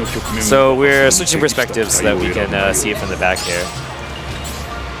 so we're switching perspectives so that we can see it from the back here.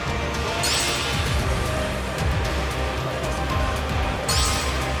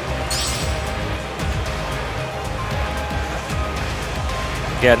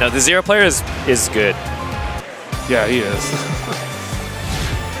 Yeah, no, the Zero player is good. Yeah, he is.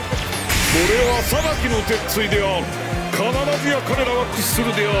 これは裁きの鉄槌である。必ずや彼らは屈す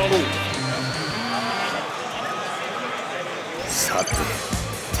るであろう。さて、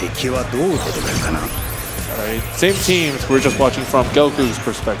敵はどう出てくるかな。Alright, same teams. We're just watching from Goku's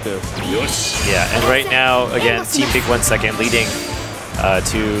perspective. Yeah, and right now, again, Team Big 1 second leading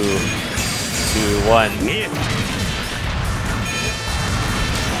 2-1.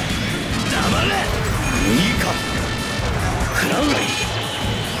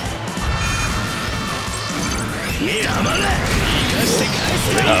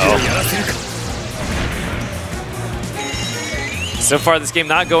 so far this game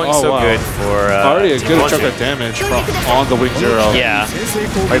not going Oh, so wow. good for Already a Team good Bonju. chunk of damage on the Wing Zero. Yeah,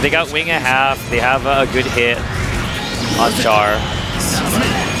 like they got wing at half. They have a good hit on Char.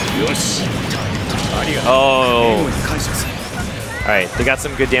 Oh, all right. They got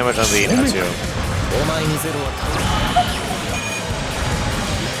some good damage on Lee now too. お前にゼロは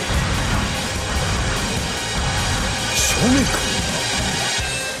正面か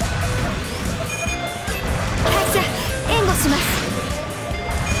会社援護します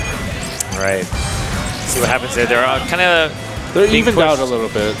All right. See what happens there. They're kind of They're evened out a little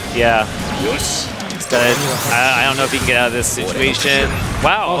bit. Yeah. I don't know if he can get out of this situation.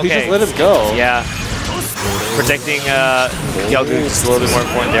 Wow. Oh, Okay. he just let him go. Yeah. Protecting Gyalgu is just a little bit more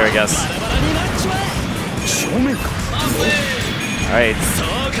important there, I guess. All right.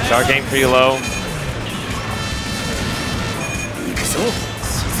 Char getting pretty low.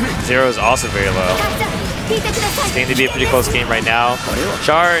 Zero is also very low. 聞いてください It's going to be a pretty close game right now.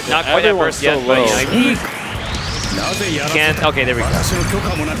 Char, not quite at Everyone's first yet, so but low. you know, he can't. Okay, there we go. So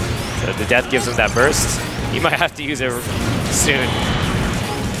the death gives him that burst. He might have to use it soon.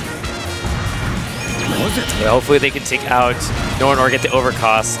 Yeah, hopefully they can take out Norn or get the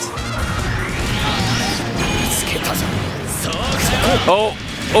overcost. Oh!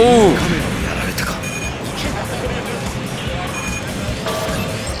 Oh!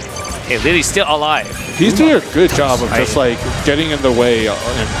 Okay, Lily's still alive. He's doing a good job of just like getting in the way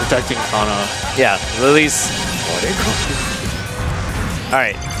and protecting Kana. Yeah, Lily's...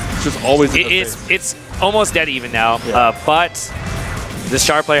 Alright. Just always in the face. It's almost dead even now, but this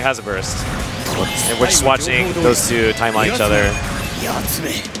Char player has a burst. And we're just watching those two time on each other.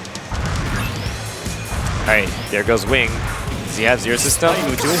 Alright, there goes Wing. Does he have zero system?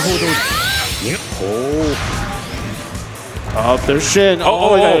 Oh, there's Shin.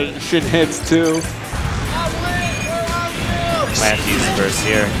 Oh, yeah, Shin hits too. Might have to use the burst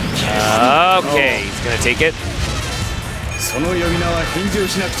here. Okay, he's gonna take it. その呼び名は返事を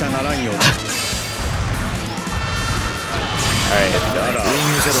しなくちゃならんよ Alright.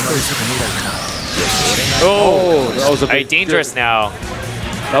 Oh, that was a Alright, dangerous now.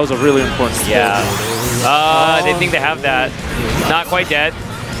 That was a really important skill. Yeah. They think they have that. Not quite dead.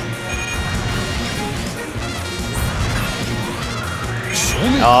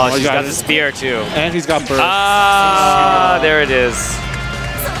 Oh, she's got the spear too. And he's got burst. Ah, there it is.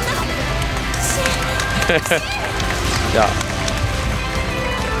 Yeah.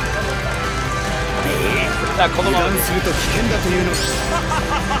 油断すると危険だというの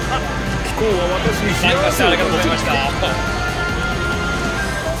飛行は私に幸せをありがとうございました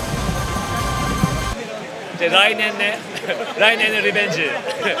じゃあ来年ね来年のリベンジ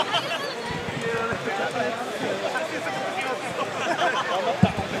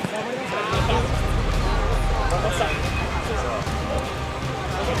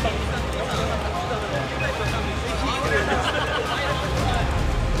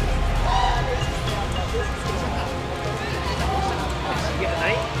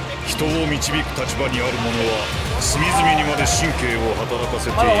人を導く立場にある者は隅々にまで神経を働かせ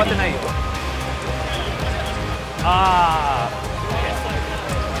ているまだ終わってないよあー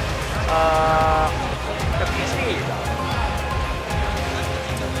PC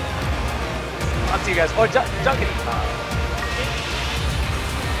Up to you guys. Or junket.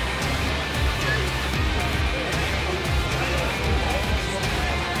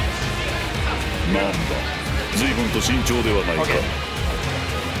 なんだ随分と慎重ではないか、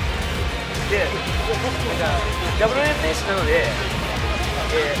で、ダブルエンページなので、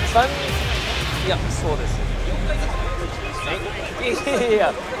3いや、そうです。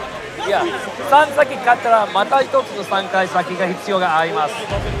いや、3先勝ったらまた1つの3回先が必要があります。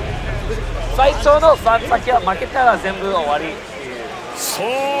最初の3先は負けたら全部終わりっていう。さ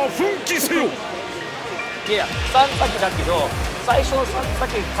あ奮起せよいや、3先だけど、最初の3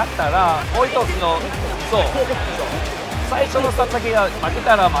先勝ったらもう1つの、そう最初の3先が負け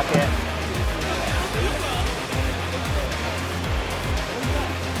たら負け。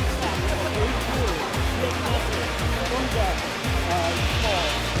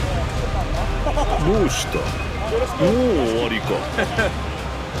どうしたもう終わりか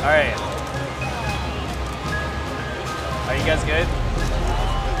Alright. Are you guys good?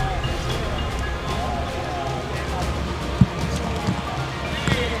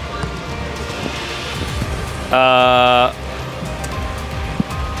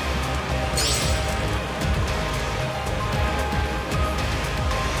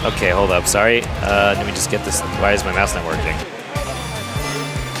 Okay, hold up. Sorry. Let me just get this. Why is my mouse not working?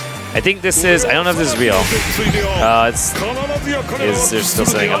 I think this is. I don't know if this is real. They're still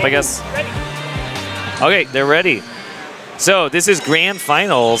setting up, I guess. Okay, they're ready. So this is grand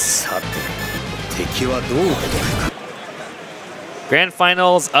finals. Grand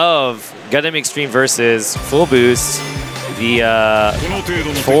finals of Gundam Extreme versus Full Boost. The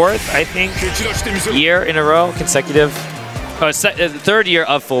 4th, I think, year in a row, consecutive. Oh, third year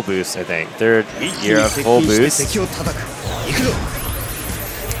of Full Boost, I think. Third year of Full Boost.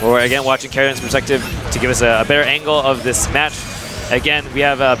 We're again watching Karen's perspective to give us a better angle of this match. Again, we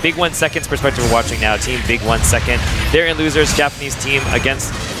have a Big 1 Second's perspective we're watching now. Team Big 1 Second. They're in losers, Japanese team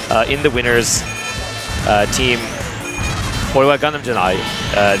against in the winners team Oiwa Gundam Janai,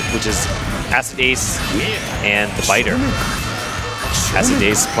 which is Acid Ace and the Biter. Acid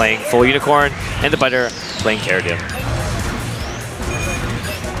Ace playing Full Unicorn and the Biter playing Karadim.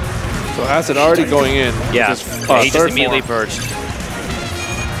 So Acid already going in. Yeah, he just immediately purged.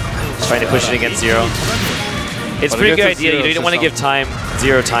 Just trying to push it against Zero. It's a pretty good idea. You don't want to give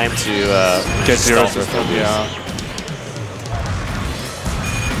Zero time to get Zero system. Yeah.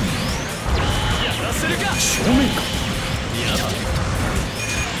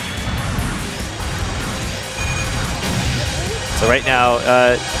 So right now,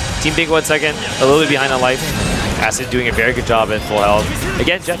 Team Big 1 Second a little bit behind on life. Acid doing a very good job at full health.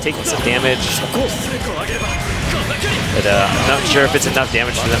 Again, Jet taking some damage. But I'm not sure if it's enough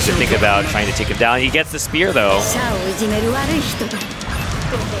damage for them to think about trying to take him down. He gets the spear though.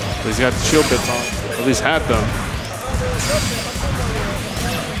 He's got the shield bits on. At least had them.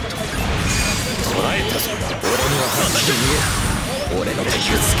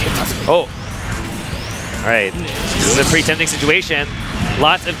 Oh. Alright. This is a pretty tempting situation.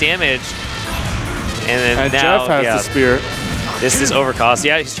 Lots of damage. And then now, Jeff has the spear. This is overcost.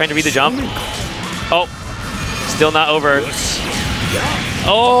 Yeah, he's trying to read the jump. Oh. Still not over.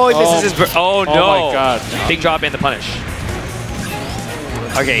 Oh, he misses his... Oh, no. Oh, my God. Big drop and the punish.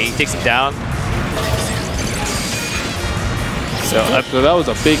 Okay, he takes him down. So that was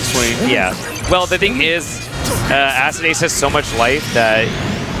a big swing. Yeah. Well, the thing is, Acid Ace has so much life that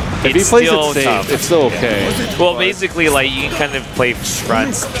if he plays it safe, it's still okay. Yeah. Well, basically, like, you can kind of play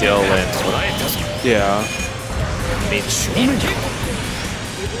front still and... Yeah. I mean,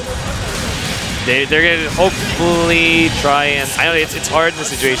 they're going to hopefully try and... I know it's hard in the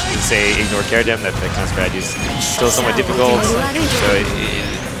situation to say ignore Karadim, that kind of strategy is still somewhat difficult. So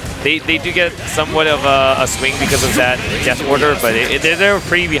they do get somewhat of a swing because of that death order, but they're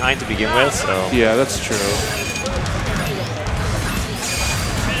pretty behind to begin with, so... Yeah, that's true.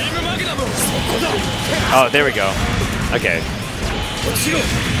 Oh, there we go. Okay.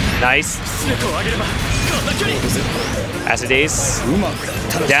 Nice. Acid Ace.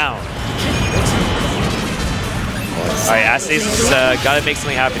 Down. Alright, Acid Ace has got to make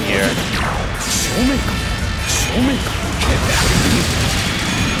something happen here.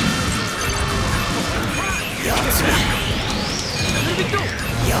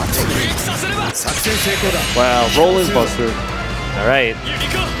 Wow, rolling buster. Alright.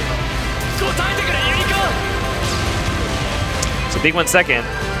 So Big 1 Second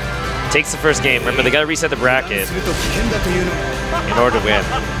takes the first game. Remember, they got to reset the bracket in order to win.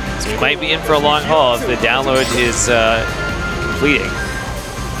 So we might be in for a long haul if the download is completing.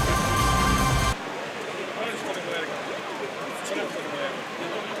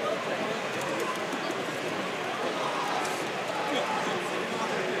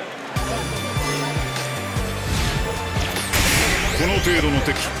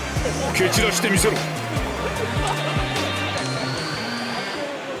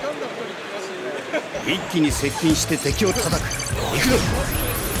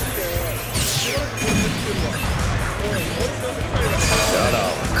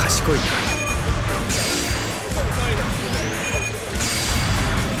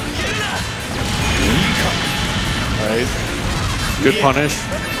 Right. Good punish.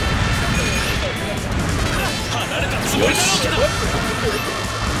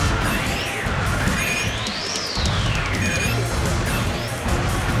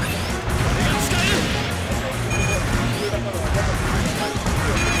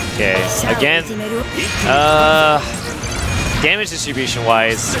 Okay, again, damage distribution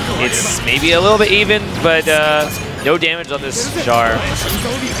wise, it's maybe a little bit even, but no damage on this Char.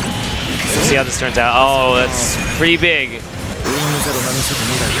 We'll see how this turns out. Oh, that's pretty big.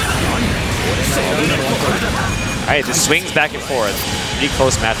 Alright, this swings back and forth. Pretty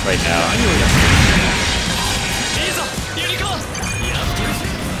close match right now.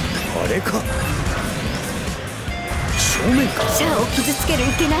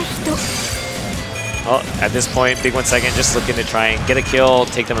 Well, at this point, Big 1 Second just looking to try and get a kill,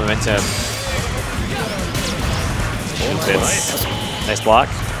 take the momentum. Nice block.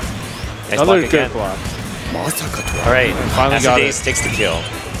 Nice Another block good again. block. All right, Finally got it. Acidace takes the kill.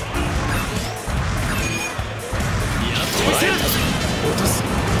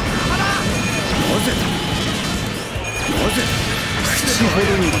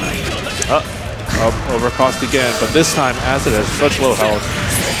 Overcost again, but this time Acid has such low health.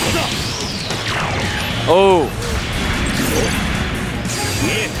 Oh!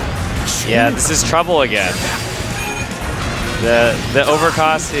 Yeah, this is trouble again. The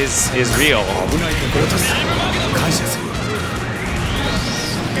overcost is real.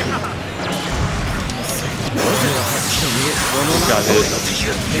 Got hit.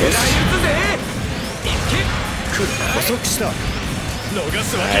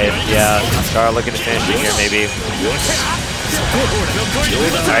 Alright, yeah, Scar looking to finish it here maybe.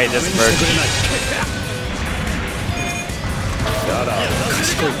 Alright, doesn't work.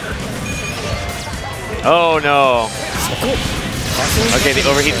 Oh no. Okay, the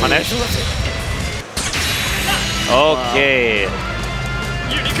overheat punish. Okay.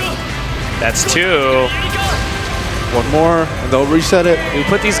 That's 2. One more, and they'll reset it. We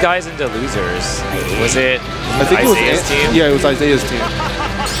put these guys into losers. Was it I think Isaiah's team? Yeah, it was Isaiah's team.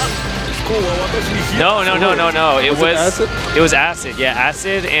 No. It was Acid? It was Acid. Yeah,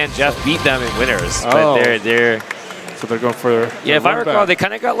 Acid and Jeff beat them in winners. Oh. But they're So they're going for yeah. If I recall, they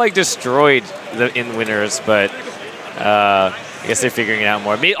kind of got like destroyed in winners, but I guess they're figuring it out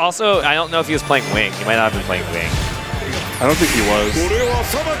more. Also, I don't know if he was playing Wing. He might not have been playing Wing. I don't think he was.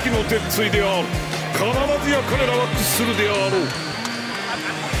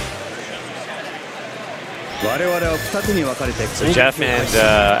 So Jeff and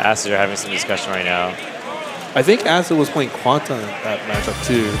Acid are having some discussion right now. I think Acid was playing Quanta in that matchup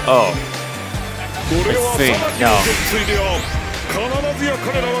too. Oh. I think. No.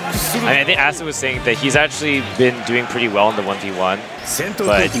 I think Acid was saying that he's actually been doing pretty well in the 1v1,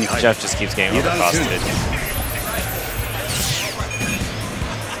 but Jeff just keeps getting overcosted.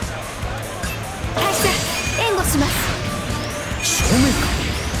 援護します。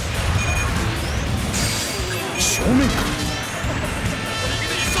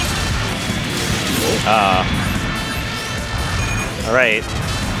 All right.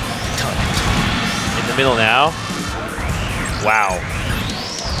 In the middle now. Wow.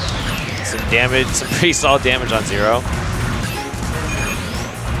 Some damage, some pretty solid damage on 0.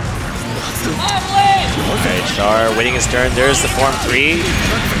 Okay, Char waiting his turn. There's the form 3.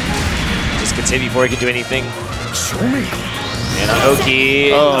 Just gets hit before he can do anything. And on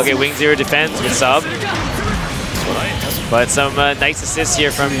Oki. Okay, Wing 0 defense with sub. But some nice assists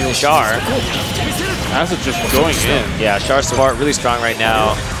here from Char. Acid just going in. Yeah, Char's smart, really strong right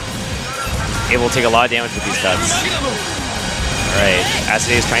now. Able to take a lot of damage with these cuts. Alright,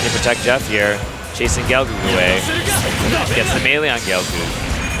 Acid is trying to protect Jeff here. Chasing Gelgu away. Gets the melee on Gelgu.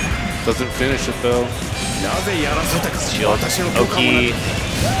 Doesn't finish it though. Shield. Oki.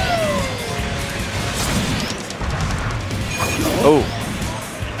 Oh.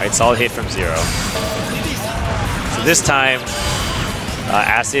 Alright, solid hit from 0. So this time,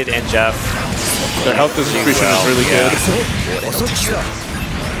 Acid and Jeff. Their health distribution is really good.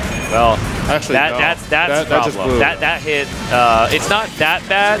 Well, actually, that's the problem. That hit, it's not that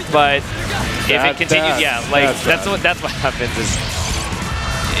bad, but if it continues, yeah, like that's what happens is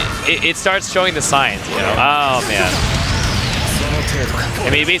it starts showing the signs, you know. Oh man. I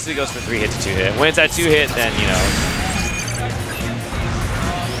mean, it basically goes from 3 hit to 2 hit. When it's at 2 hit, then you know.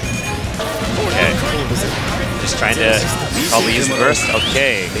 Okay. Just trying to probably use the burst.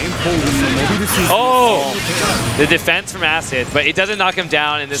 Okay. Oh! The defense from Acid, but it doesn't knock him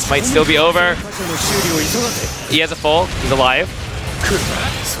down, and this might still be over. He has a full. He's alive.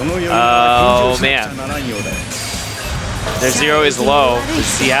 Oh, man. Their 0 is low.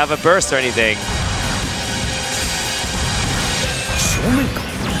 Does he have a burst or anything?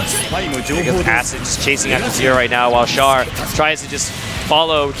 Acid just chasing after 0 right now, while Char tries to just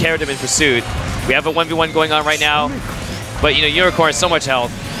follow Keradim in pursuit. We have a 1v1 going on right now, but you know, Unicorn has so much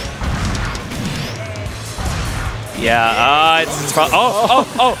health. Yeah, it's oh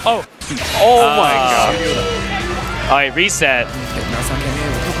my god. Alright, reset.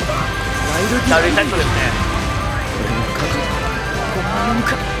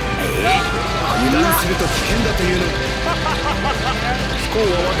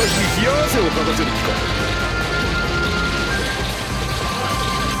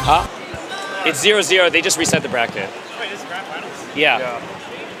 Huh? It's 0-0. They just reset the bracket. Wait, this is grand finals? Yeah.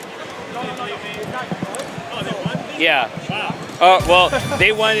 Yeah. Well,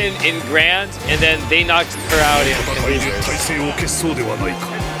 they won in grand, and then they knocked her out in losers.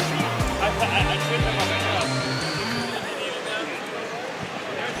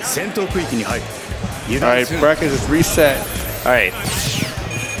 Alright, bracket is reset. Alright.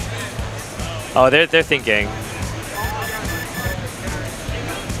 Oh, they're thinking.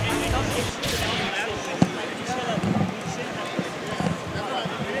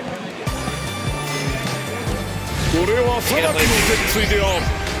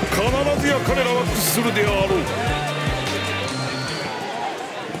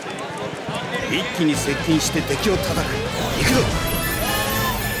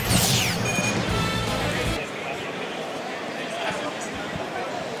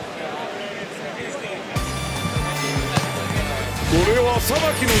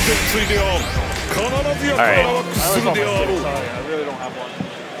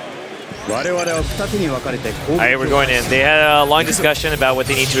 Alright, we're going in. They had a long discussion about what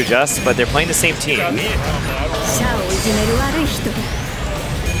they need to adjust, but they're playing the same team.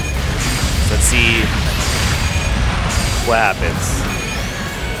 Let's see what happens.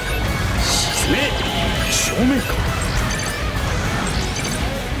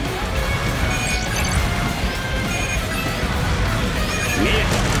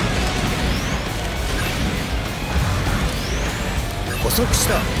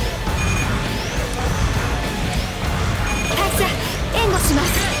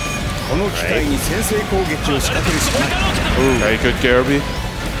 Very good, Garby.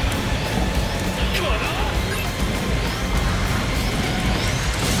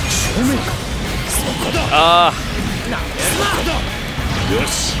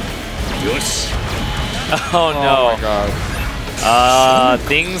 Oh no. Oh my God.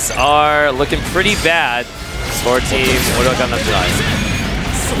 Things are looking pretty bad for Team Gundam.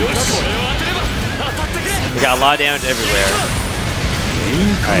 We got a lot of damage everywhere.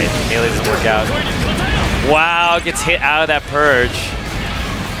 Alright, melee doesn't work out. Wow, gets hit out of that purge.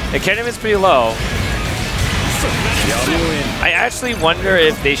 The cannon is pretty low. I actually wonder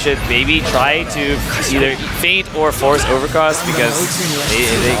if they should maybe try to either feint or force overcross because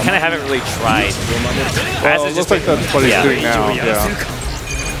they kind of haven't really tried. Well, it looks like that's what he's doing now. Yeah.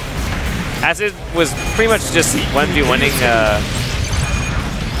 Acid was pretty much just 1v1ing,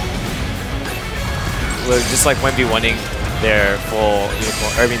 was just like 1v1ing their full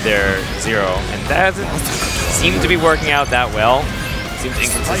uniform, I mean their zero, and that doesn't seem to be working out that well. Seems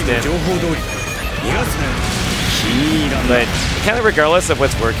inconsistent. But kind of regardless of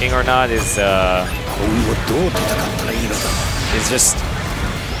what's working or not is just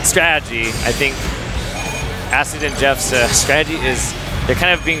strategy. I think Acid and Jeff's strategy is they're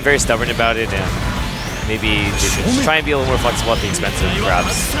kind of being very stubborn about it, and maybe they should try and be a little more flexible at the expense of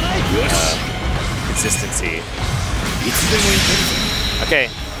perhaps consistency. Okay.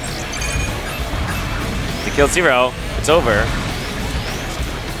 They killed Zero. It's over.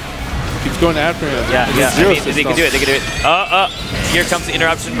 Keeps going after him. Yeah. I mean, they can do it. They can do it. Here comes the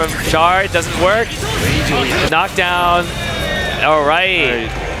interruption from Char. It doesn't work. Knockdown. All right.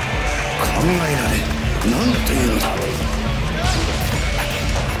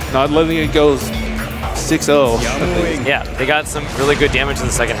 Not letting it go 6-0. Yeah, they got some really good damage in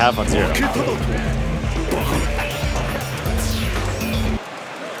the second half on Zero.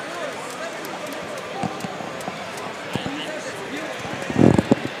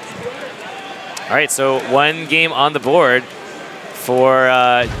 All right, so one game on the board for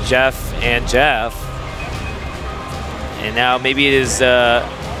Jeff and Jeff. And now maybe it is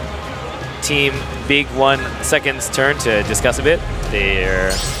Team Big 1 Second's turn to discuss a bit.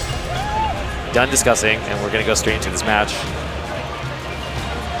 They're done discussing, and we're going to go straight into this match.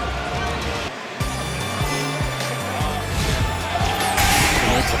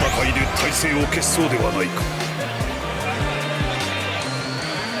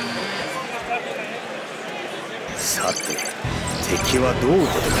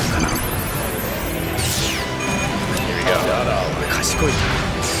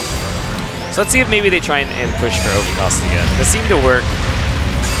 So let's see if maybe they try and push for overcost again. They seem to work.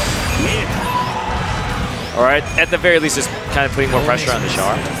 Or at the very least, just kind of putting more pressure on the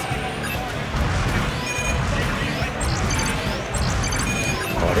Char.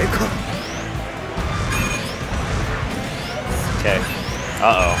 Okay.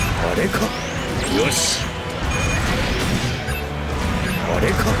 Uh-oh.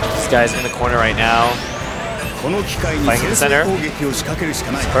 This guy's in the corner right now. Fighting in the center.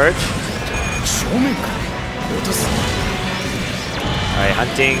 Purge. Alright,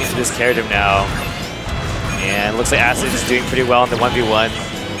 hunting this character now. And looks like Acid is doing pretty well in the 1v1.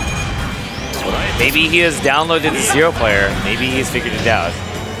 Maybe he has downloaded the Zero player. Maybe he's figured it out.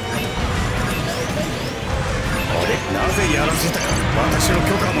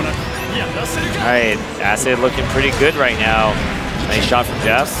 Alright, Acid looking pretty good right now. Nice shot from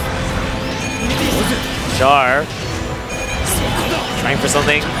Jeff. Char trying for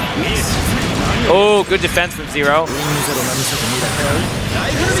something. Oh, good defense from Zero. It's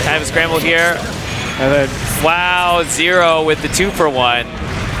kind of a scramble here. And then, wow, Zero with the 2-for-1.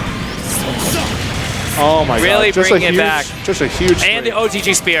 oh my really god. Just bringing a it huge, back. Just a huge And the swing.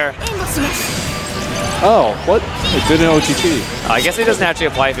 OTG spear. Oh, what? It didn't OTG. I guess it doesn't actually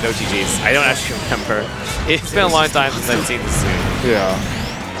apply for OTGs. I don't actually remember. It's been a long time since I've seen this scene. Yeah.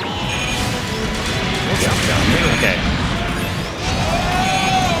 Okay.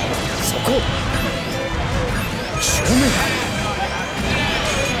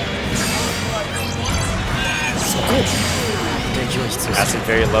 Acid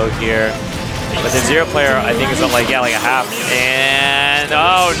very low here. But the Zero player, I think, is on like, like a half. And,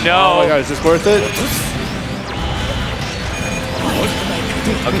 oh no! Oh my god, is this worth it?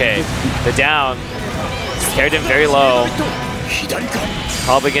 Okay, the down. Carried him very low.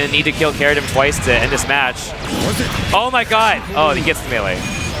 Probably gonna need to kill Carried twice to end this match. Oh my god! Oh, he gets the melee.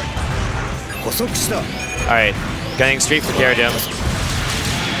 Alright, gunning straight for Carried.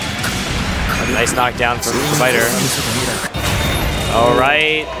 Nice knockdown from the fighter.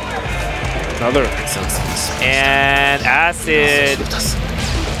 Alright. Another. And Acid.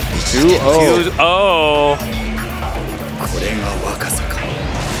 2-0. 2-0.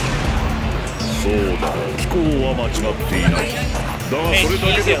 そうだ気候は間違っていないだがそれ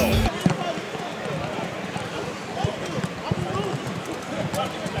だけでは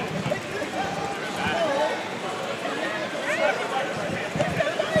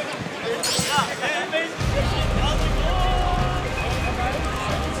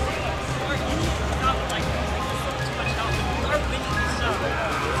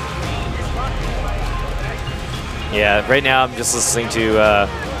Yeah, right now I'm just listening to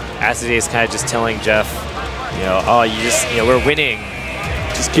Acid is kind of just telling Jeff, you know, oh, we're winning.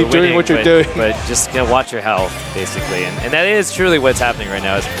 Just keep doing what you're doing. But just watch your health, basically. And that is truly what's happening right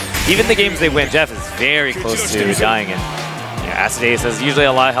now. Is even the games they win, Jeff is very close to dying. And Acid Ace has usually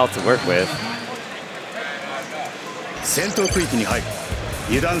a lot of health to work with.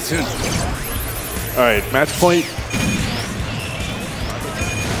 Alright, match point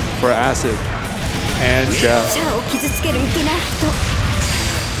for Acid and Jeff.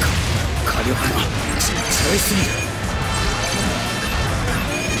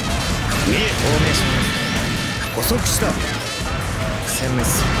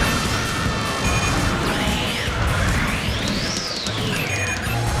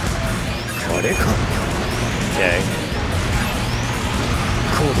 Okay.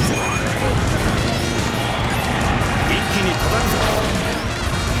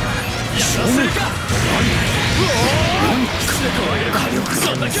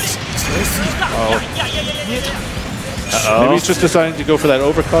 Uh-oh. Maybe he's just deciding to go for that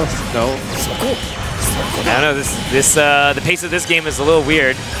overcast? No. I don't know. The pace of this game is a little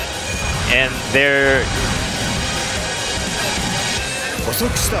weird, and they're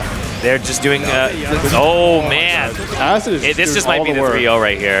just doing. Oh man! Acid is This just doing might be all the work. 3-0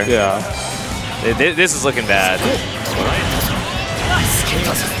 right here. Yeah. This is looking bad.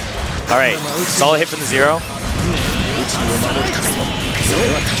 All right, solid hit from the Zero.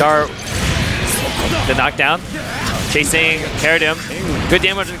 Char, the knockdown. Chasing Karadim. Good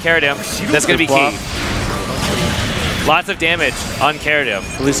damage on Karadim. That's going to be key. Lots of damage on Karadim.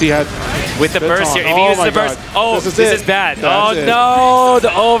 At least he had with the burst here. If he oh uses my the burst, God. oh, this is bad. That's it. No, the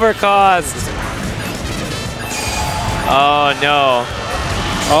overcost. Oh no.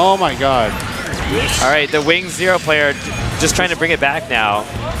 Oh my god. All right, the Wing Zero player just trying to bring it back now.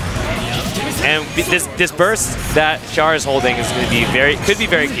 And this burst that Char is holding is going to be could be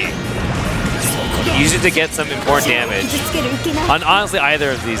very key. Use it to get some important damage. On honestly,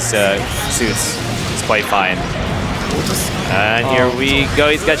 either of these suits is quite fine. And here we go.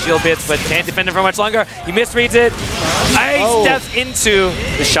 He's got shield bits, but can't defend it for much longer. He misreads it. He steps into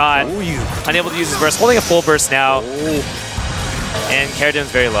the shot. Unable to use his burst. Holding a full burst now. And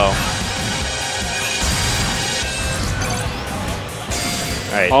Karadim's very low.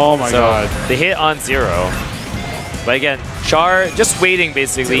 All right. Oh my god. The hit on Zero. But again, Char just waiting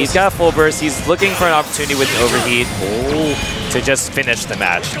basically. He's got a full burst. He's looking for an opportunity with an overheat to just finish the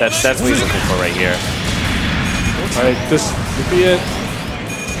match. That's what he's looking for right here. Alright, this could be it.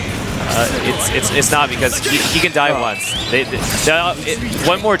 It's not because he can die once.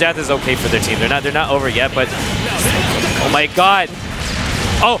 One more death is okay for their team. They're not over yet, but oh my god.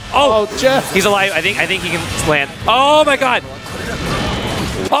 Oh, Jeff. He's alive. I think he can land. Oh my god.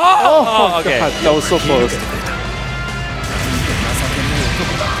 Oh, okay. God, that was so close.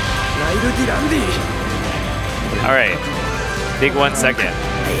 All right. Big 1 second.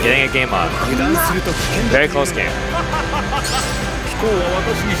 Getting a game on. Very close game.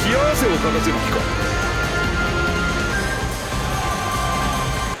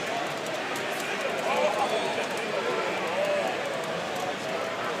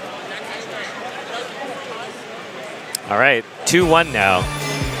 All right, 2-1 now.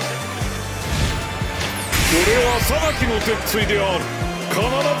 これは裁きの鉄槌である。必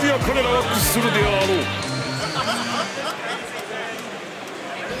ずや彼らは屈するであろう。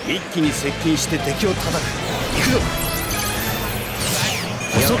一気に接近して敵を叩く。行くぞ。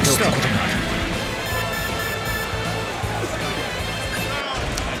捕捉した。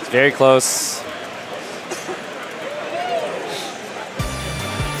Very close.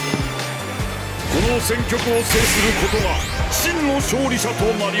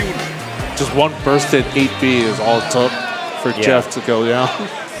 Just one bursted 8B is all it took for Jeff to go down.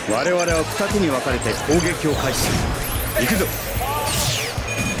 我々は二手に分かれて攻撃を開始する。行くぞ。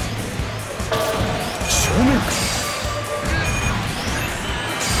正面か。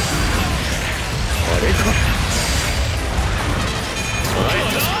あれか。捕らえ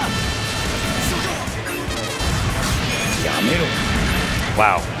た。やめろ。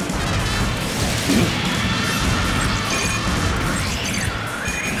Wow.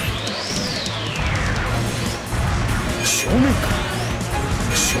 There's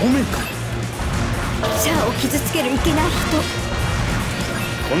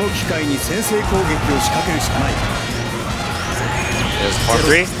form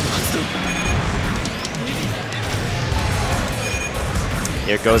 3.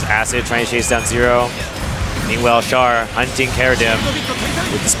 Here goes Acid trying to chase down Zero. Meanwhile, Char hunting Karadim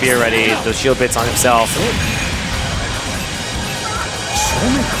with the spear ready, the shield bits on himself.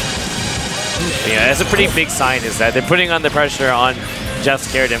 Yeah, that's a pretty big sign, is that they're putting on the pressure on Jeff's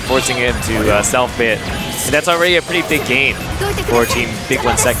Karadim, forcing him to self-bit. And that's already a pretty big gain for Team Big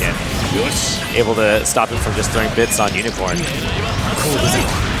 1 Second. Able to stop him from just throwing bits on Unicorn.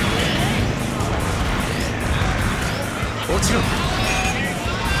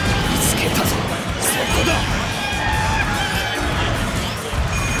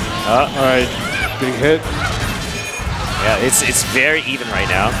 Alright, big hit. Yeah, it's very even right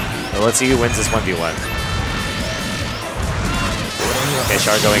now. Well, let's see who wins this 1v1. Okay,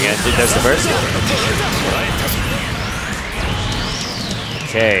 Char going in. Does the burst?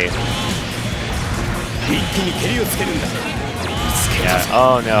 Okay. Yeah,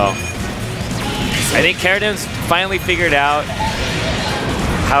 oh no. I think Karadim's finally figured out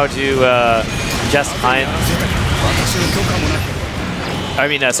how to just hunt. I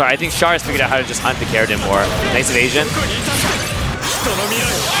mean, sorry, I think Char's figured out how to just hunt the Karadim more. Nice evasion.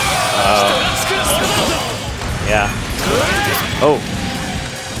 Yeah. Oh.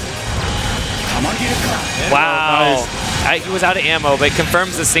 Wow. He was out of ammo, but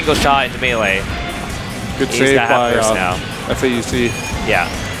confirms a single shot into melee. Good save by now. FAUC. Yeah.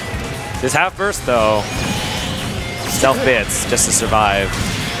 This half burst, though, stealth bits just to survive.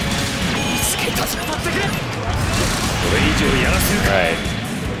 Right.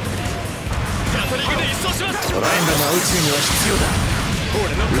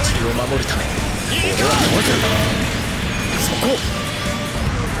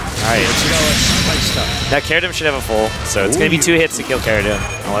 Alright. Now Karadim should have a full, so it's going to be 2 hits to kill Karadim,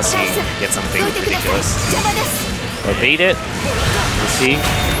 unless he gets something ridiculous. Or bait it. Let's see.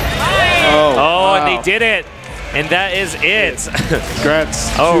 Oh, wow. And they did it! And that is it! Congrats.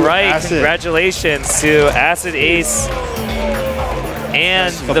 Alright, congratulations to Acid Ace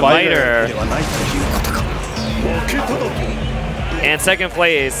and the Biter. And second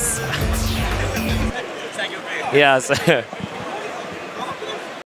place. Yes.